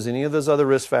 The other is any of those other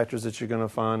risk factors that you're going to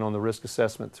find on the risk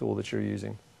assessment tool that you're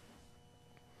using.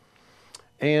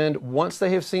 And once they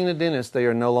have seen a dentist, they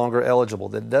are no longer eligible.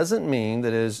 That doesn't mean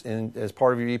that as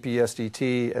part of your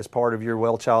EPSDT, as part of your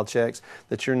well child checks,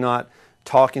 that you're not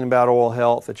talking about oral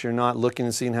health, that you're not looking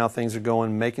and seeing how things are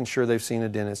going, making sure they've seen a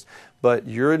dentist. But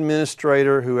your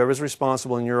administrator, whoever's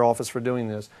responsible in your office for doing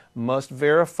this, must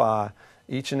verify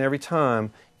each and every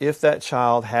time if that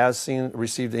child has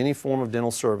received any form of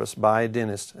dental service by a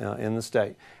dentist in the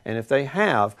state. And if they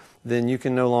have, then you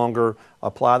can no longer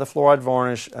apply the fluoride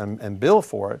varnish and bill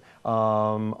for it,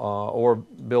 or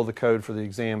bill the code for the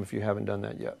exam if you haven't done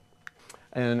that yet.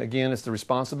 And again, it's the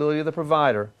responsibility of the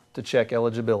provider to check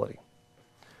eligibility.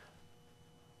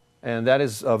 And that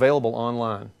is available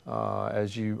online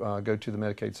as you go to the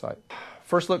Medicaid site.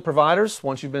 First Look providers,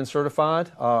 once you've been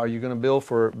certified, are you going to bill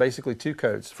for basically two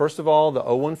codes? First of all, the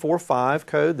 0145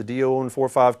 code, the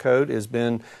D0145 code, has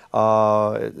been,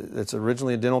 it's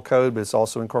originally a dental code, but it's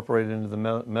also incorporated into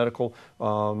the medical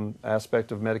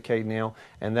aspect of Medicaid now.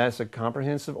 And that's a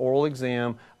comprehensive oral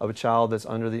exam of a child that's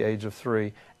under the age of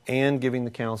 3 and giving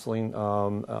the counseling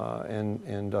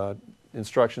and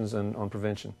instructions on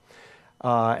prevention.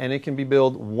 And it can be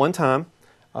billed one time.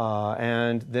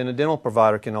 And then a dental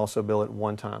provider can also bill it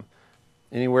one time,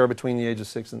 anywhere between the age of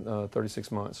 6 and 36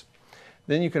 months.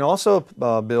 Then you can also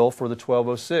bill for the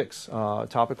 1206,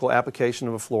 topical application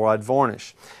of a fluoride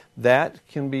varnish. That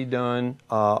can be done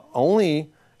only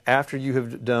after you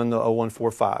have done the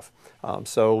 0145.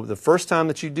 So the first time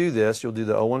that you do this, you'll do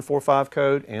the 0145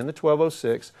 code and the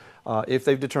 1206 if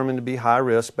they've determined to be high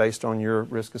risk based on your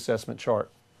risk assessment chart.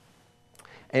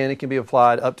 And it can be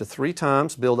applied up to 3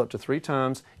 times, billed up to 3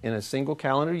 times in a single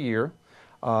calendar year,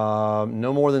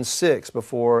 no more than 6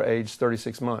 before age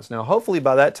 36 months. Now, hopefully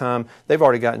by that time, they've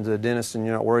already gotten to the dentist and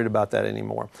you're not worried about that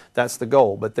anymore. That's the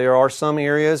goal. But there are some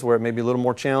areas where it may be a little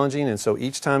more challenging, and so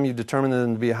each time you've determined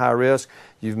them to be high risk,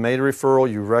 you've made a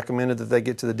referral, you've recommended that they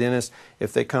get to the dentist.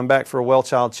 If they come back for a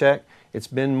well-child check, it's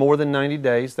been more than 90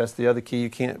 days. That's the other key. You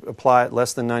can't apply it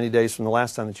less than 90 days from the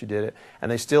last time that you did it.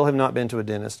 And they still have not been to a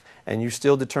dentist, and you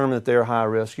still determine that they're high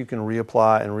risk, you can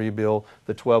reapply and rebill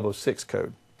the 1206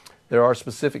 code. There are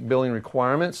specific billing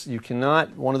requirements. You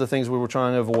cannot, one of the things we were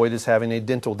trying to avoid is having a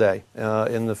dental day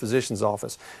in the physician's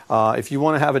office. If you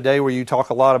want to have a day where you talk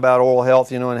a lot about oral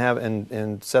health,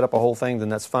 and set up a whole thing, then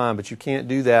that's fine. But you can't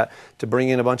do that to bring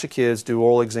in a bunch of kids, do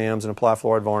oral exams, and apply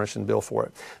fluoride varnish and bill for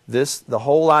it. The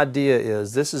whole idea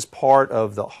is this is part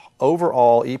of the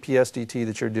overall EPSDT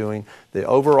that you're doing, the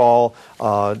overall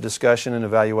discussion and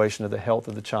evaluation of the health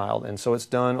of the child. And so it's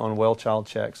done on well-child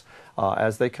checks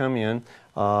as they come in.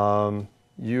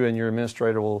 You and your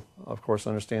administrator will, of course,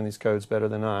 understand these codes better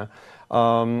than I.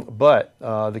 But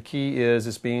the key is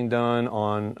it's being done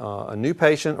on a new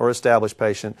patient or established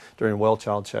patient during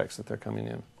well-child checks that they're coming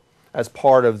in as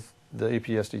part of the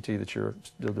EPSDT that you're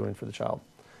still doing for the child.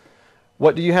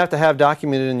 What do you have to have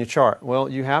documented in your chart? Well,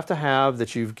 you have to have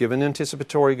that you've given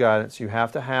anticipatory guidance. You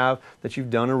have to have that you've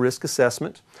done a risk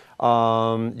assessment.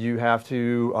 You have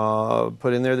to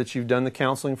put in there that you've done the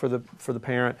counseling for the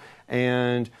parent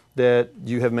and that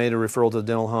you have made a referral to the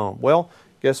dental home. Well,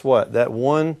 guess what? That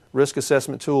one risk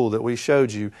assessment tool that we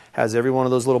showed you has every one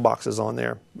of those little boxes on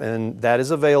there. And that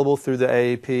is available through the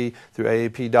AAP, through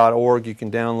aap.org. You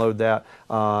can download that,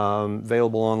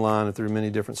 available online and through many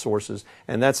different sources.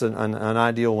 And that's an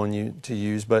ideal one to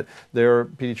use. But there are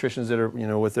pediatricians that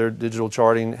are, with their digital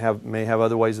charting may have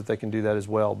other ways that they can do that as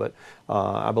well. But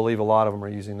I believe a lot of them are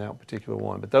using that particular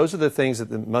one. But those are the things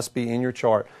that must be in your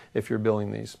chart if you're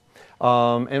billing these.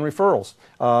 And referrals.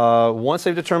 Once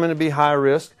they've determined to be high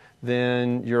risk,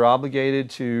 then you're obligated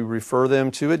to refer them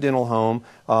to a dental home,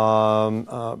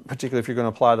 particularly if you're going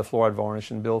to apply the fluoride varnish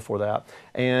and bill for that.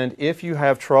 And if you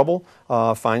have trouble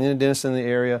finding a dentist in the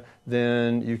area,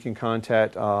 then you can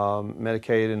contact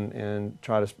Medicaid and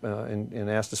try to and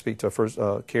ask to speak to a first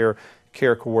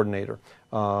care coordinator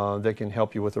that can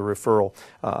help you with a referral.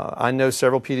 I know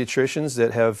several pediatricians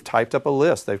that have typed up a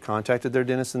list. They've contacted their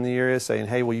dentist in the area saying,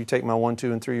 hey, will you take my 1,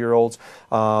 2, and 3-year-olds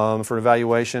for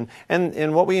evaluation?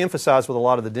 And what we emphasize with a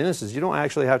lot of the dentists is you don't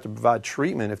actually have to provide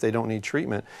treatment if they don't need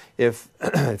treatment. If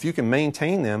you can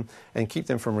maintain them and keep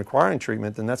them from requiring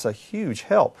treatment, then that's a huge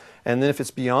help. And then if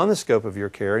it's beyond the scope of your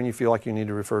care and you feel like you need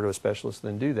to refer to a specialist,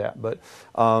 then do that. But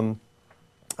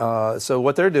so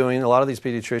what they're doing, a lot of these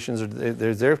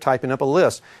pediatricians, they're typing up a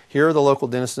list. Here are the local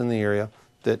dentists in the area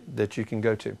that you can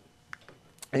go to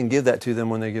and give that to them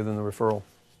when they give them the referral.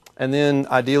 And then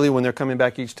ideally when they're coming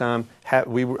back each time,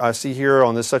 I see here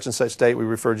on this such and such date we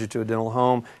referred you to a dental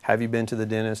home. Have you been to the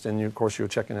dentist? And of course you're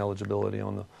checking eligibility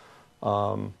on the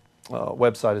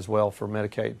website as well for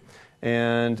Medicaid.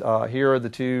 And here are the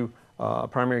two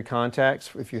primary contacts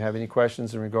if you have any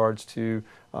questions in regards to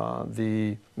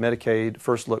the Medicaid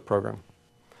First Look program.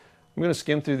 I'm going to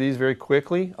skim through these very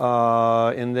quickly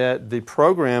in that the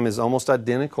program is almost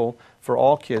identical for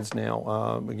all kids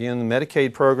now. Again, the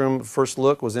Medicaid program, First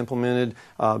Look, was implemented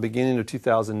beginning of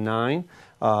 2009.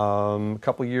 A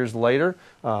couple years later,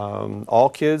 all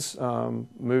kids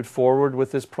moved forward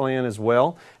with this plan as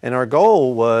well. And our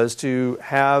goal was to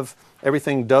have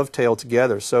everything dovetail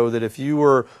together so that if you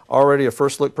were already a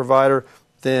First Look provider,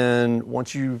 then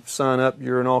once you sign up,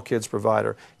 you're an all-kids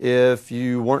provider. If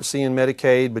you weren't seeing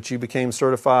Medicaid, but you became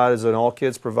certified as an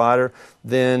all-kids provider,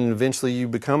 then eventually you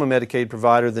become a Medicaid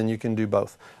provider, then you can do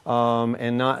both.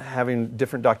 And not having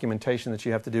different documentation that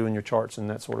you have to do in your charts and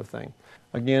that sort of thing.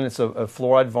 Again, it's a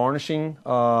fluoride varnishing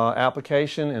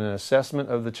application and an assessment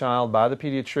of the child by the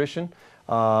pediatrician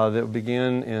that will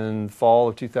begin in fall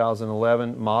of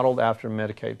 2011, modeled after a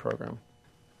Medicaid program.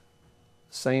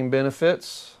 Same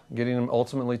benefits, getting them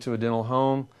ultimately to a dental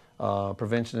home,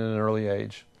 prevention at an early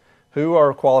age. Who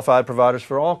are qualified providers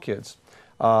for all kids?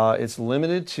 It's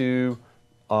limited to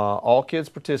all kids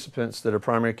participants that are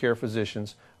primary care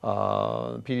physicians,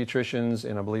 pediatricians,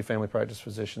 and I believe family practice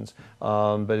physicians,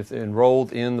 but if they're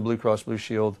enrolled in the Blue Cross Blue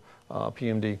Shield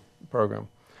PMD program.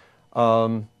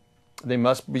 They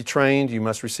must be trained. You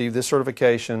must receive this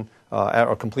certification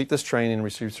or complete this training and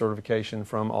receive certification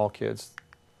from all kids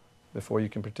before you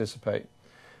can participate.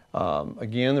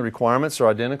 Again, the requirements are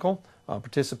identical.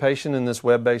 Participation in this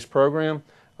web-based program,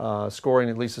 scoring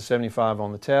at least a 75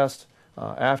 on the test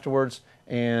afterwards,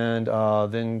 and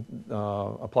then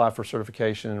apply for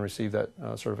certification and receive that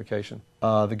certification.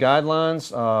 The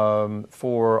guidelines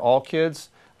for all kids,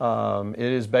 it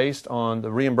is based on,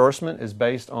 the reimbursement is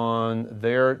based on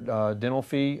their dental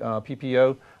fee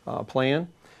PPO plan.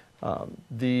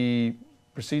 The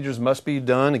procedures must be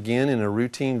done, again, in a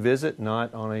routine visit,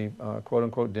 not on a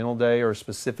quote-unquote dental day or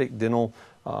specific dental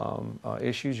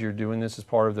issues. You're doing this as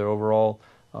part of their overall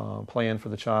plan for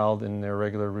the child in their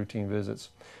regular routine visits.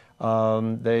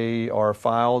 They are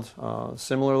filed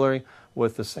similarly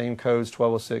with the same codes,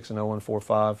 1206 and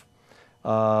 0145.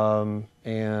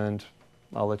 And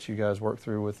I'll let you guys work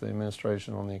through with the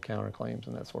administration on the counterclaims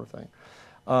and that sort of thing.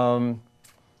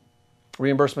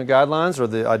 Reimbursement guidelines are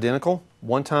the identical.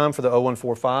 One time for the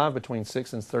 0145 between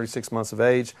 6 and 36 months of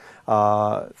age,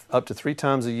 up to 3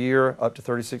 times a year, up to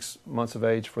 36 months of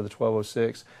age for the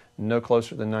 1206, no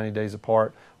closer than 90 days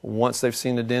apart. Once they've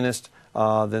seen the dentist,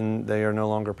 then they are no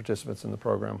longer participants in the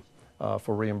program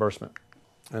for reimbursement.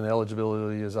 And the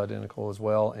eligibility is identical as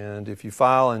well. And if you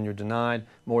file and you're denied,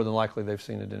 more than likely they've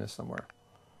seen a dentist somewhere.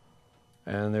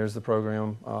 And there's the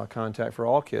program contact for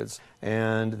all kids.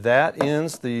 And that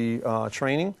ends the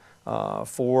training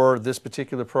for this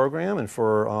particular program and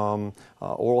for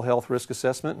oral health risk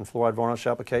assessment and fluoride varnish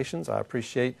applications. I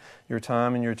appreciate your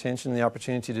time and your attention and the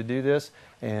opportunity to do this.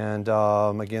 And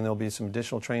again, there'll be some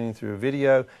additional training through a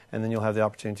video, and then you'll have the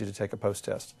opportunity to take a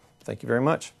post-test. Thank you very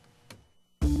much.